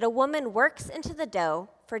yeast that a woman works into the dough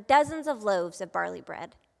for dozens of loaves of barley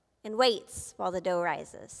bread and waits while the dough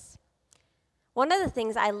rises. One of the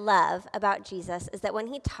things I love about Jesus is that when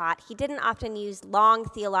he taught, he didn't often use long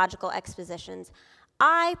theological expositions.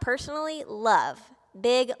 I personally love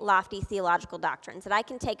big, lofty theological doctrines that I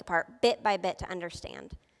can take apart bit by bit to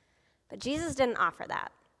understand. But Jesus didn't offer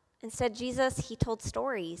that. Instead, Jesus, he told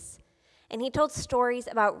stories. And he told stories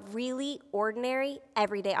about really ordinary,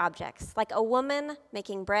 everyday objects, like a woman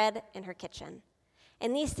making bread in her kitchen.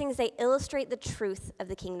 And these things, they illustrate the truth of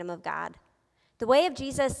the kingdom of God. The way of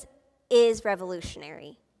Jesus is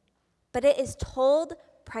revolutionary, but it is told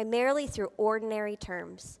primarily through ordinary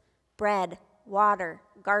terms: bread, water,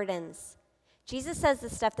 gardens. Jesus says the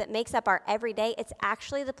stuff that makes up our everyday, it's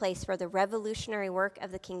actually the place where the revolutionary work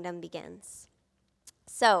of the kingdom begins.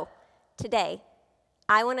 So, today,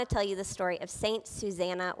 I want to tell you the story of Saint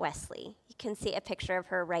Susanna Wesley. You can see a picture of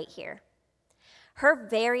her right here. Her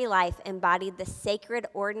very life embodied the sacred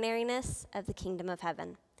ordinariness of the kingdom of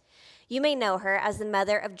heaven. You may know her as the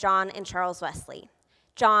mother of John and Charles Wesley.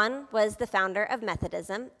 John was the founder of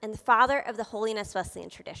Methodism and the father of the Holiness Wesleyan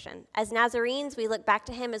tradition. As Nazarenes, we look back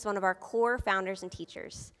to him as one of our core founders and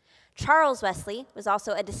teachers. Charles Wesley was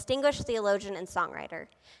also a distinguished theologian and songwriter.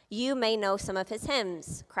 You may know some of his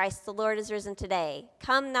hymns: Christ the Lord is risen today,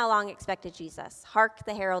 Come thou long expected Jesus, Hark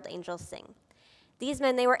the herald angels sing. These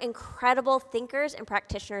men, they were incredible thinkers and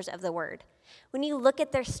practitioners of the word. When you look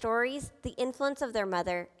at their stories, the influence of their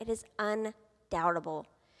mother, it is undoubtable.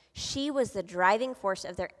 She was the driving force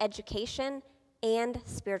of their education and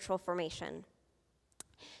spiritual formation.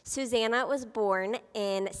 Susanna was born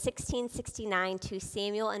in 1669 to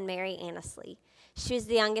Samuel and Mary Annesley. She was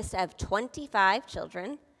the youngest of 25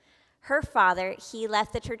 children. Her father, he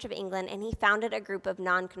left the Church of England and he founded a group of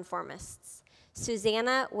nonconformists.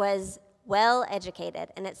 Susanna was well educated,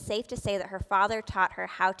 and it's safe to say that her father taught her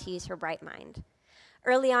how to use her bright mind.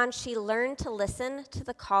 Early on, she learned to listen to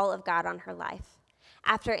the call of God on her life.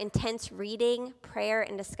 After intense reading, prayer,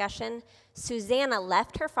 and discussion, Susanna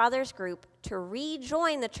left her father's group to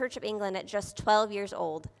rejoin the Church of England at just 12 years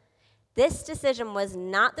old. This decision was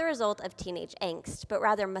not the result of teenage angst, but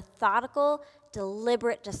rather methodical,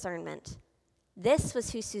 deliberate discernment. This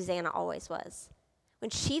was who Susanna always was.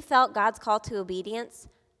 When she felt God's call to obedience,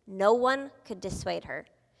 no one could dissuade her.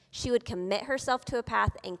 She would commit herself to a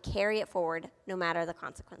path and carry it forward, no matter the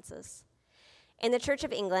consequences. In the Church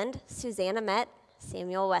of England, Susanna met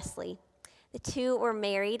Samuel Wesley. The two were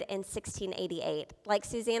married in 1688. Like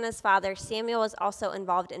Susanna's father, Samuel was also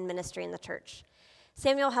involved in ministry in the church.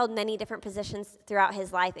 Samuel held many different positions throughout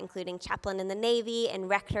his life, including chaplain in the Navy and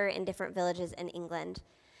rector in different villages in England.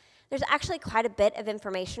 There's actually quite a bit of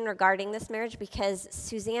information regarding this marriage because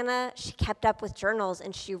Susanna, she kept up with journals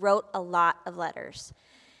and she wrote a lot of letters.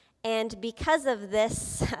 And because of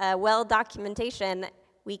this well-documentation,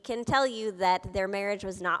 we can tell you that their marriage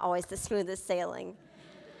was not always the smoothest sailing.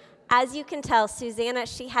 As you can tell, Susanna,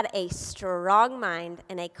 she had a strong mind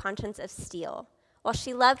and a conscience of steel. While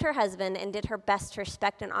she loved her husband and did her best to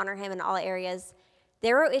respect and honor him in all areas,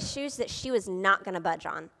 there were issues that she was not going to budge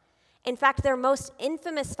on. In fact, their most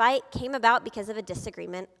infamous fight came about because of a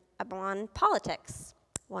disagreement on politics.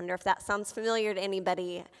 Wonder if that sounds familiar to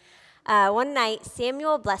anybody. One night,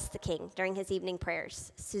 Samuel blessed the king during his evening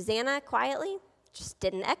prayers. Susanna quietly just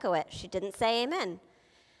didn't echo it. She didn't say amen.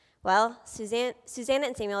 Well, Susanna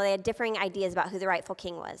and Samuel, they had differing ideas about who the rightful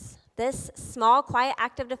king was. This small, quiet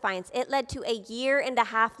act of defiance, it led to a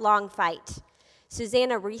 1.5-year-long fight.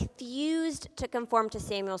 Susanna refused to conform to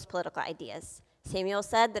Samuel's political ideas. Samuel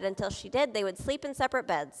said that until she did, they would sleep in separate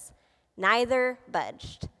beds. Neither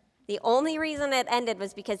budged. The only reason it ended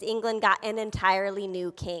was because England got an entirely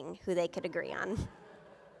new king who they could agree on.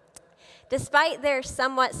 Despite their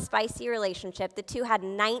somewhat spicy relationship, the two had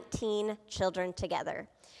 19 children together.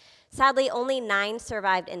 Sadly, only 9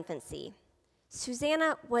 survived infancy.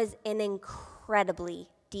 Susanna was an incredibly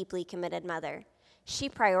deeply committed mother. She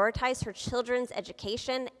prioritized her children's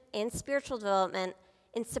education and spiritual development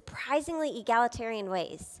in surprisingly egalitarian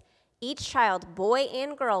ways. Each child, boy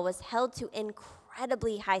and girl, was held to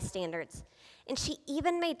incredibly high standards, and she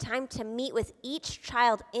even made time to meet with each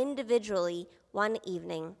child individually one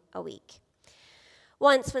evening a week.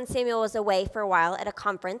 Once, when Samuel was away for a while at a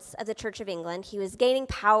conference of the Church of England, he was gaining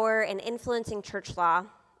power and influencing church law.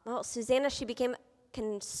 Well, Susanna, she became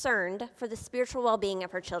concerned for the spiritual well-being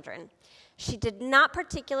of her children. She did not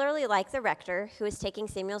particularly like the rector, who was taking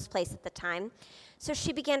Samuel's place at the time, so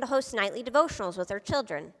she began to host nightly devotionals with her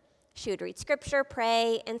children. She would read scripture,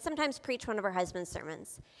 pray, and sometimes preach one of her husband's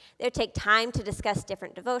sermons. They would take time to discuss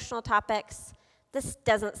different devotional topics. This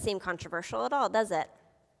doesn't seem controversial at all, does it?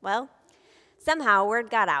 Well, somehow word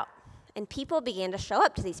got out, and people began to show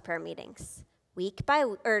up to these prayer meetings.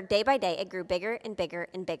 Day by day, it grew bigger and bigger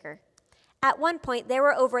and bigger. At one point, there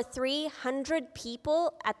were over 300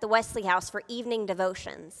 people at the Wesley House for evening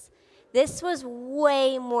devotions. This was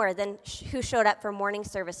way more than who showed up for morning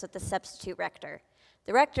service with the substitute rector.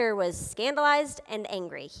 The rector was scandalized and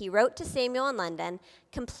angry. He wrote to Samuel in London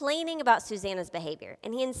complaining about Susanna's behavior,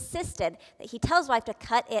 and he insisted that he tell his wife to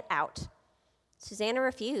cut it out. Susanna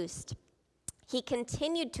refused. He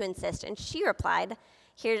continued to insist, and she replied,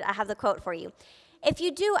 here, I have the quote for you. If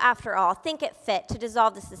you do, after all, think it fit to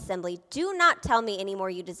dissolve this assembly, do not tell me any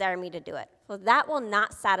more you desire me to do it, for that will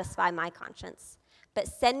not satisfy my conscience. But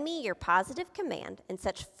send me your positive command in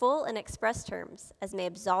such full and express terms as may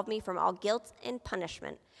absolve me from all guilt and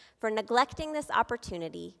punishment for neglecting this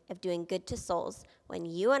opportunity of doing good to souls when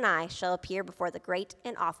you and I shall appear before the great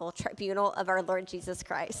and awful tribunal of our Lord Jesus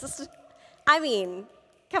Christ. I mean,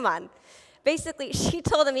 come on. Basically, she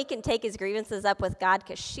told him he can take his grievances up with God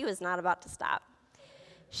because she was not about to stop.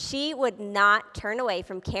 She would not turn away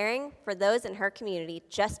from caring for those in her community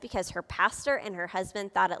just because her pastor and her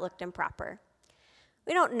husband thought it looked improper.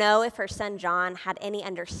 We don't know if her son John had any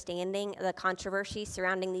understanding of the controversy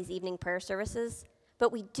surrounding these evening prayer services,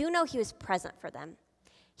 but we do know he was present for them.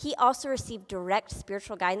 He also received direct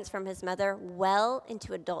spiritual guidance from his mother well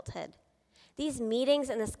into adulthood. These meetings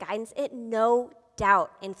and this guidance, it no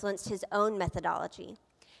doubt influenced his own methodology.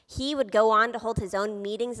 He would go on to hold his own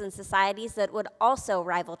meetings and societies that would also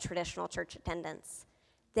rival traditional church attendance.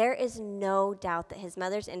 There is no doubt that his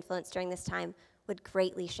mother's influence during this time would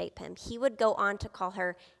greatly shape him. He would go on to call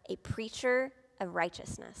her a preacher of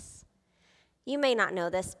righteousness. You may not know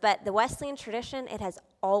this, but the Wesleyan tradition, it has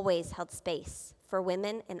always held space for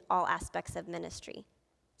women in all aspects of ministry.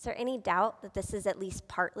 Is there any doubt that this is at least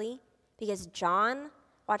partly because John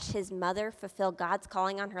watched his mother fulfill God's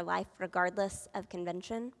calling on her life regardless of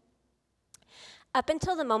convention? Up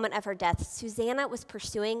until the moment of her death, Susanna was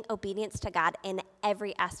pursuing obedience to God in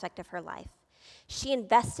every aspect of her life. She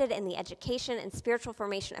invested in the education and spiritual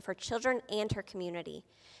formation of her children and her community.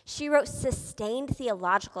 She wrote sustained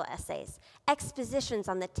theological essays, expositions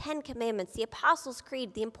on the Ten Commandments, the Apostles'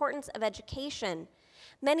 Creed, the importance of education.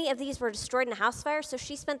 Many of these were destroyed in a house fire, so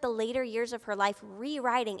she spent the later years of her life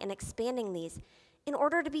rewriting and expanding these in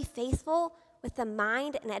order to be faithful with the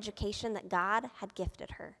mind and education that God had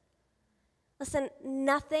gifted her. Listen,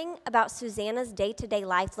 nothing about Susanna's day-to-day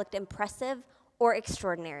life looked impressive or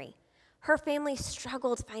extraordinary. Her family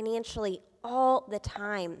struggled financially all the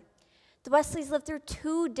time. The Wesleys lived through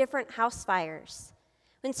 2 different house fires.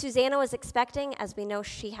 When Susanna was expecting, as we know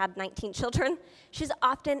she had 19 children, she was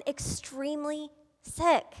often extremely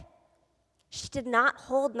sick. She did not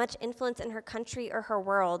hold much influence in her country or her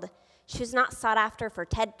world. She was not sought after for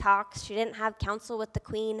TED Talks. She didn't have counsel with the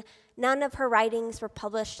Queen. None of her writings were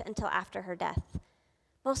published until after her death.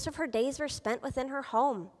 Most of her days were spent within her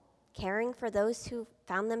home, caring for those who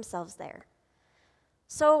found themselves there.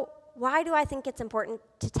 So why do I think it's important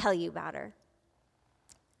to tell you about her?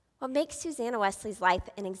 What makes Susanna Wesley's life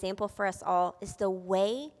an example for us all is the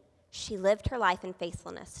way she lived her life in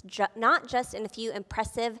faithfulness, not just in a few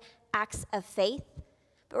impressive acts of faith,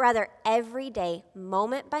 but rather every day,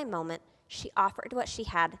 moment by moment, she offered what she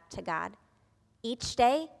had to God. Each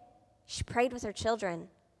day, she prayed with her children.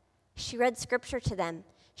 She read scripture to them.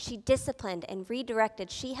 She disciplined and redirected.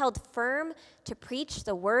 She held firm to preach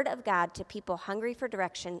the word of God to people hungry for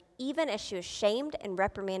direction, even as she was shamed and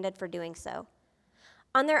reprimanded for doing so.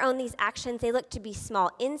 On their own, these actions, they look to be small,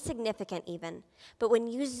 insignificant even. But when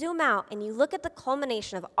you zoom out and you look at the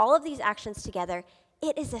culmination of all of these actions together,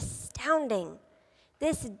 it is astounding.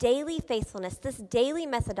 This daily faithfulness, this daily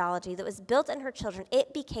methodology that was built in her children,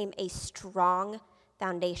 it became a strong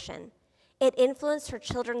foundation. It influenced her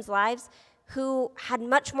children's lives who had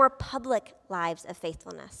much more public lives of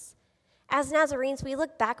faithfulness. As Nazarenes, we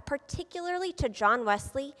look back particularly to John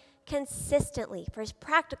Wesley consistently for his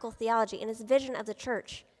practical theology and his vision of the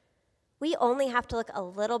church. We only have to look a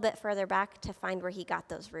little bit further back to find where he got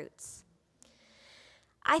those roots.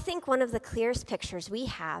 I think one of the clearest pictures we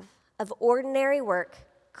have of ordinary work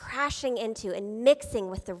crashing into and mixing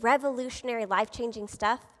with the revolutionary, life-changing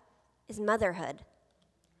stuff is motherhood.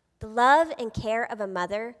 The love and care of a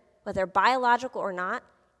mother, whether biological or not,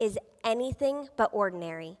 is anything but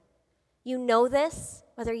ordinary. You know this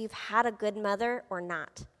whether you've had a good mother or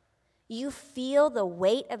not. You feel the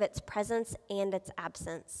weight of its presence and its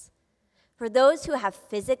absence. For those who have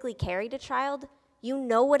physically carried a child, you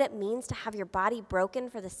know what it means to have your body broken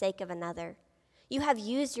for the sake of another. You have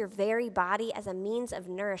used your very body as a means of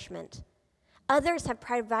nourishment. Others have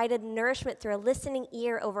provided nourishment through a listening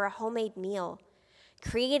ear over a homemade meal,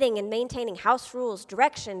 creating and maintaining house rules,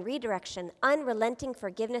 direction, redirection, unrelenting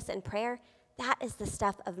forgiveness and prayer. That is the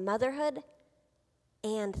stuff of motherhood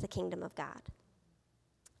and the kingdom of God.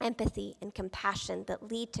 Empathy and compassion that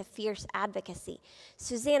lead to fierce advocacy.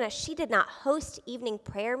 Susanna, she did not host evening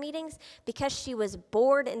prayer meetings because she was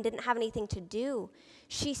bored and didn't have anything to do.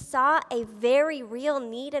 She saw a very real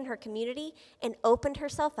need in her community and opened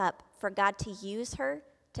herself up for God to use her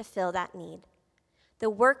to fill that need. The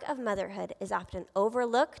work of motherhood is often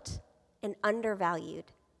overlooked and undervalued.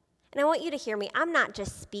 And I want you to hear me. I'm not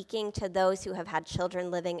just speaking to those who have had children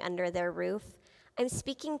living under their roof. I'm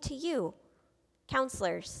speaking to you,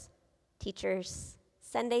 counselors, teachers,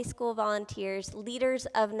 Sunday school volunteers, leaders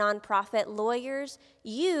of nonprofit, lawyers.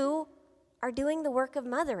 You are doing the work of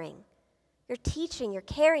mothering. You're teaching, you're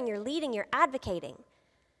caring, you're leading, you're advocating.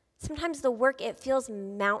 Sometimes the work, it feels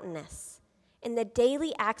mountainous, and the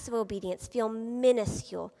daily acts of obedience feel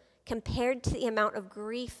minuscule compared to the amount of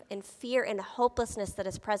grief and fear and hopelessness that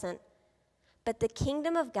is present. But the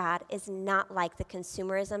kingdom of God is not like the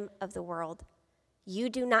consumerism of the world. You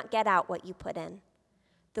do not get out what you put in.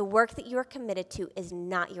 The work that you are committed to is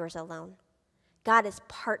not yours alone. God is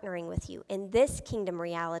partnering with you. In this kingdom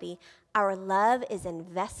reality, our love is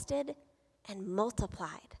invested and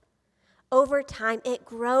multiplied. Over time, it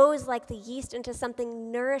grows like the yeast into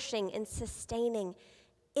something nourishing and sustaining.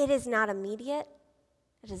 It is not immediate.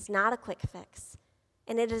 It is not a quick fix.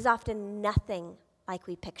 And it is often nothing like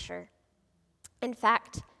we picture. In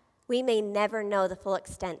fact, we may never know the full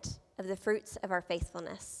extent of the fruits of our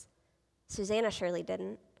faithfulness. Susanna surely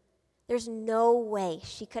didn't. There's no way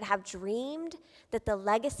she could have dreamed that the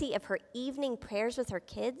legacy of her evening prayers with her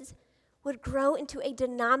kids would grow into a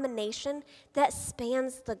denomination that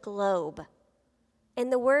spans the globe. In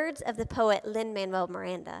the words of the poet Lin-Manuel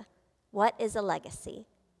Miranda, what is a legacy?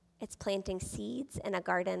 It's planting seeds in a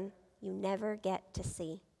garden you never get to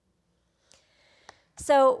see.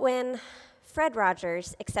 So when Fred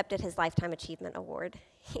Rogers accepted his Lifetime Achievement Award,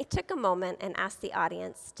 he took a moment and asked the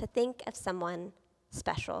audience to think of someone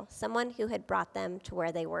special, someone who had brought them to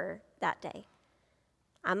where they were that day.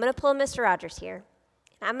 I'm going to pull Mr. Rogers here,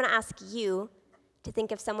 and I'm going to ask you to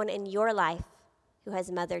think of someone in your life who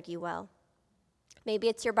has mothered you well. Maybe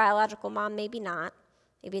it's your biological mom, maybe not.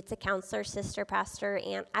 Maybe it's a counselor, sister, pastor,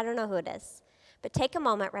 aunt. I don't know who it is. But take a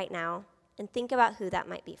moment right now and think about who that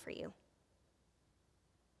might be for you.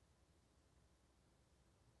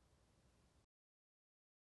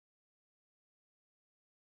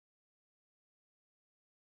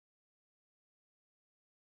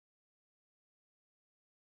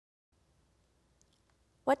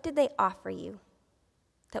 What did they offer you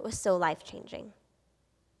that was so life-changing?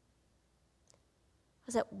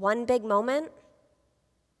 Was it one big moment?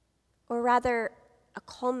 Or rather, a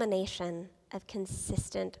culmination of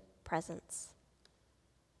consistent presence?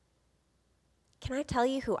 Can I tell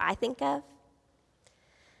you who I think of?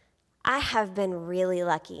 I have been really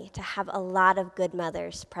lucky to have a lot of good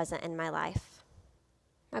mothers present in my life.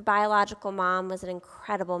 My biological mom was an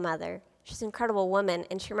incredible mother. She's an incredible woman,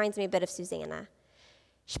 and she reminds me a bit of Susanna.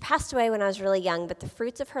 She passed away when I was really young, but the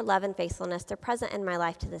fruits of her love and faithfulness, they're present in my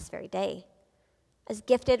life to this very day. I was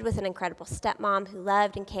gifted with an incredible stepmom who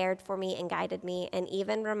loved and cared for me and guided me, and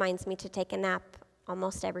even reminds me to take a nap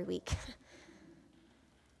almost every week.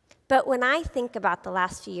 But when I think about the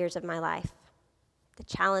last few years of my life, the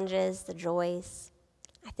challenges, the joys,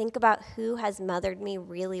 I think about who has mothered me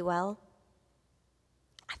really well.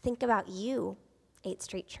 I think about you, 8th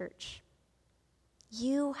Street Church.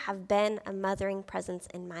 You have been a mothering presence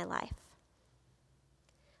in my life.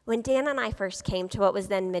 When Dan and I first came to what was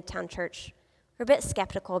then Midtown Church, we were a bit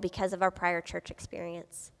skeptical because of our prior church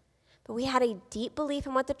experience. But we had a deep belief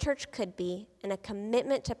in what the church could be and a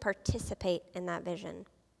commitment to participate in that vision.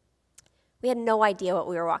 We had no idea what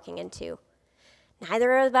we were walking into.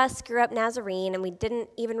 Neither of us grew up Nazarene, and we didn't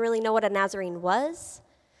even really know what a Nazarene was.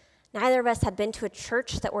 Neither of us had been to a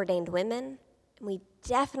church that ordained women. We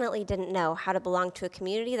definitely didn't know how to belong to a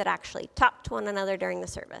community that actually talked to one another during the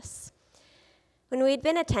service. When we'd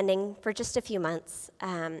been attending for just a few months,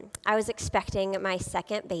 I was expecting my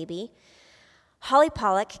second baby. Holly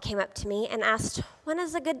Pollock came up to me and asked, "When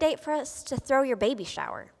is a good date for us to throw your baby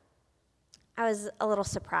shower?" I was a little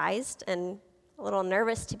surprised and a little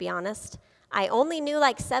nervous, to be honest. I only knew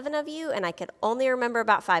like 7 of you, and I could only remember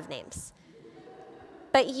about 5 names.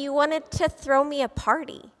 But you wanted to throw me a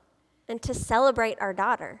party and to celebrate our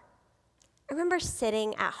daughter. I remember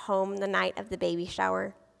sitting at home the night of the baby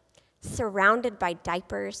shower, surrounded by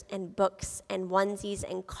diapers and books and onesies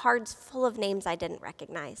and cards full of names I didn't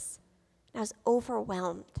recognize. And I was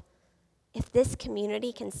overwhelmed. If this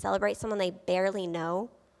community can celebrate someone they barely know,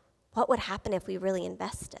 what would happen if we really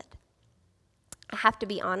invested? I have to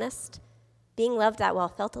be honest, being loved that well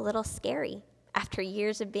felt a little scary after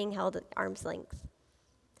years of being held at arm's length.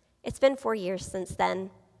 It's been 4 years since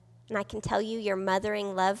then, and I can tell you your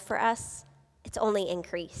mothering love for us, it's only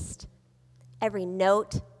increased. Every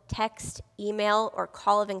note, text, email, or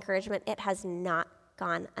call of encouragement, it has not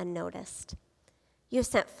gone unnoticed. You have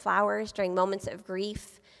sent flowers during moments of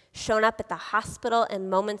grief, shown up at the hospital in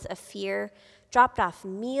moments of fear, dropped off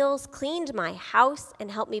meals, cleaned my house,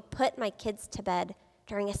 and helped me put my kids to bed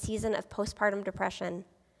during a season of postpartum depression.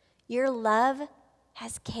 Your love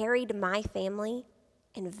has carried my family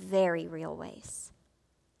in very real ways.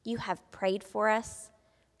 You have prayed for us,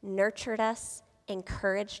 nurtured us,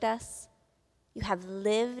 encouraged us. You have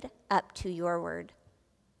lived up to your word.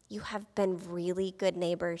 You have been really good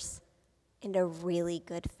neighbors and a really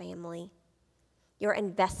good family. Your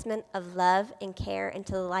investment of love and care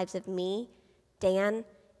into the lives of me, Dan,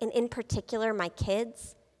 and in particular my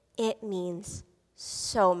kids, it means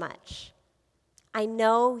so much. I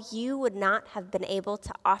know you would not have been able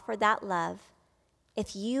to offer that love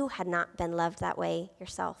if you had not been loved that way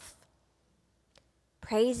yourself.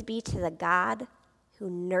 Praise be to the God who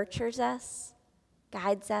nurtures us,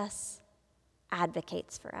 guides us,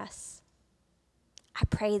 advocates for us. I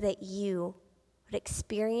pray that you would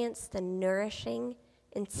experience the nourishing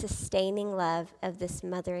and sustaining love of this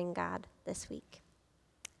mothering God this week.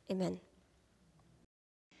 Amen.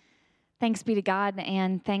 Thanks be to God,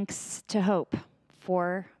 and thanks to Hope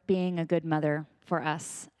for being a good mother for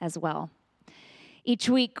us as well. Each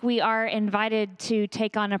week, we are invited to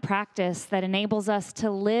take on a practice that enables us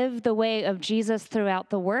to live the way of Jesus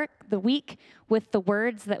throughout the week with the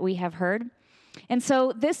words that we have heard. And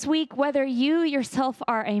so this week, whether you yourself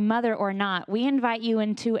are a mother or not, we invite you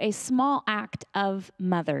into a small act of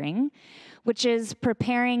mothering, which is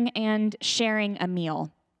preparing and sharing a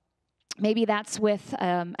meal. Maybe that's with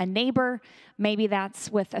a neighbor, maybe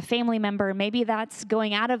that's with a family member, maybe that's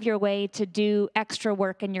going out of your way to do extra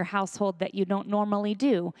work in your household that you don't normally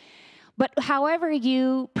do. But however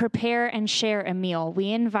you prepare and share a meal,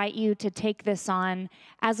 we invite you to take this on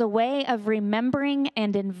as a way of remembering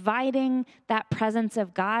and inviting that presence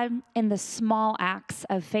of God in the small acts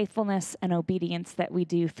of faithfulness and obedience that we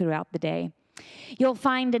do throughout the day. You'll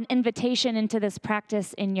find an invitation into this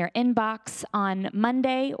practice in your inbox on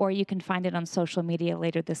Monday, or you can find it on social media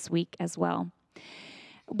later this week as well.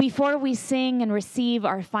 Before we sing and receive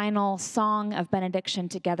our final song of benediction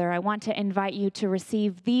together, I want to invite you to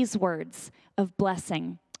receive these words of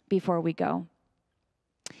blessing before we go.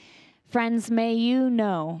 Friends, may you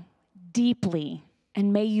know deeply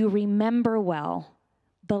and may you remember well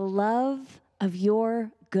the love of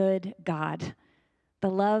your good God, the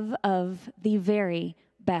love of the very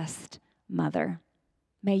best mother.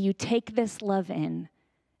 May you take this love in,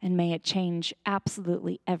 and may it change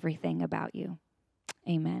absolutely everything about you.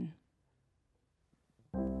 Amen.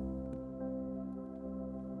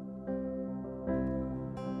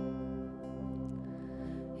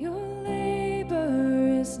 Your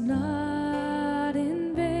labor is not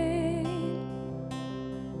in vain,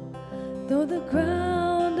 though the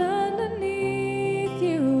ground underneath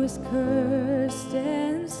you is cursed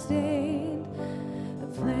and stained. The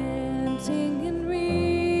planting and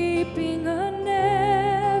reaping are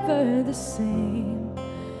never the same.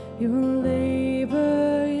 Your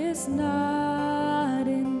labor is not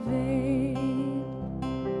in vain.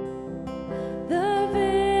 The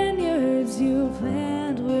vineyards you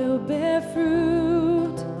plant will bear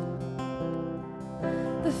fruit.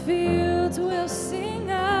 The fields will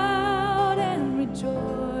sing out and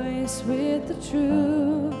rejoice with the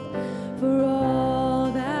truth. For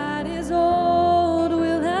all that is old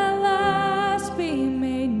will at last be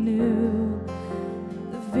made new.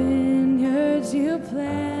 The vineyards you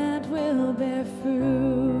plant will bear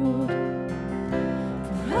fruit.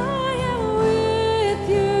 For I am with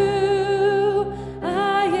you,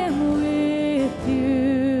 I am with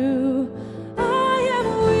you, I am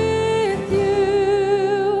with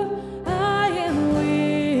you, I am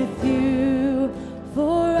with you.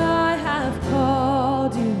 For I have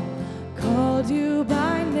called you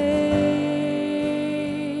by name.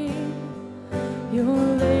 Your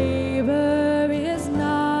labor is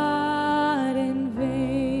not in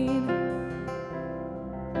vain.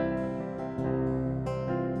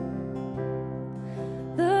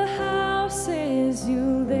 The houses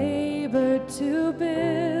you labored to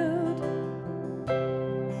build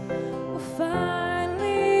will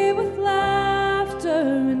finally with laughter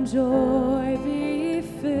and joy be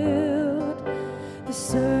filled. The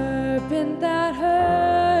serpent that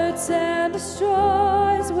hurts and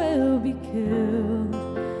destroys will be killed.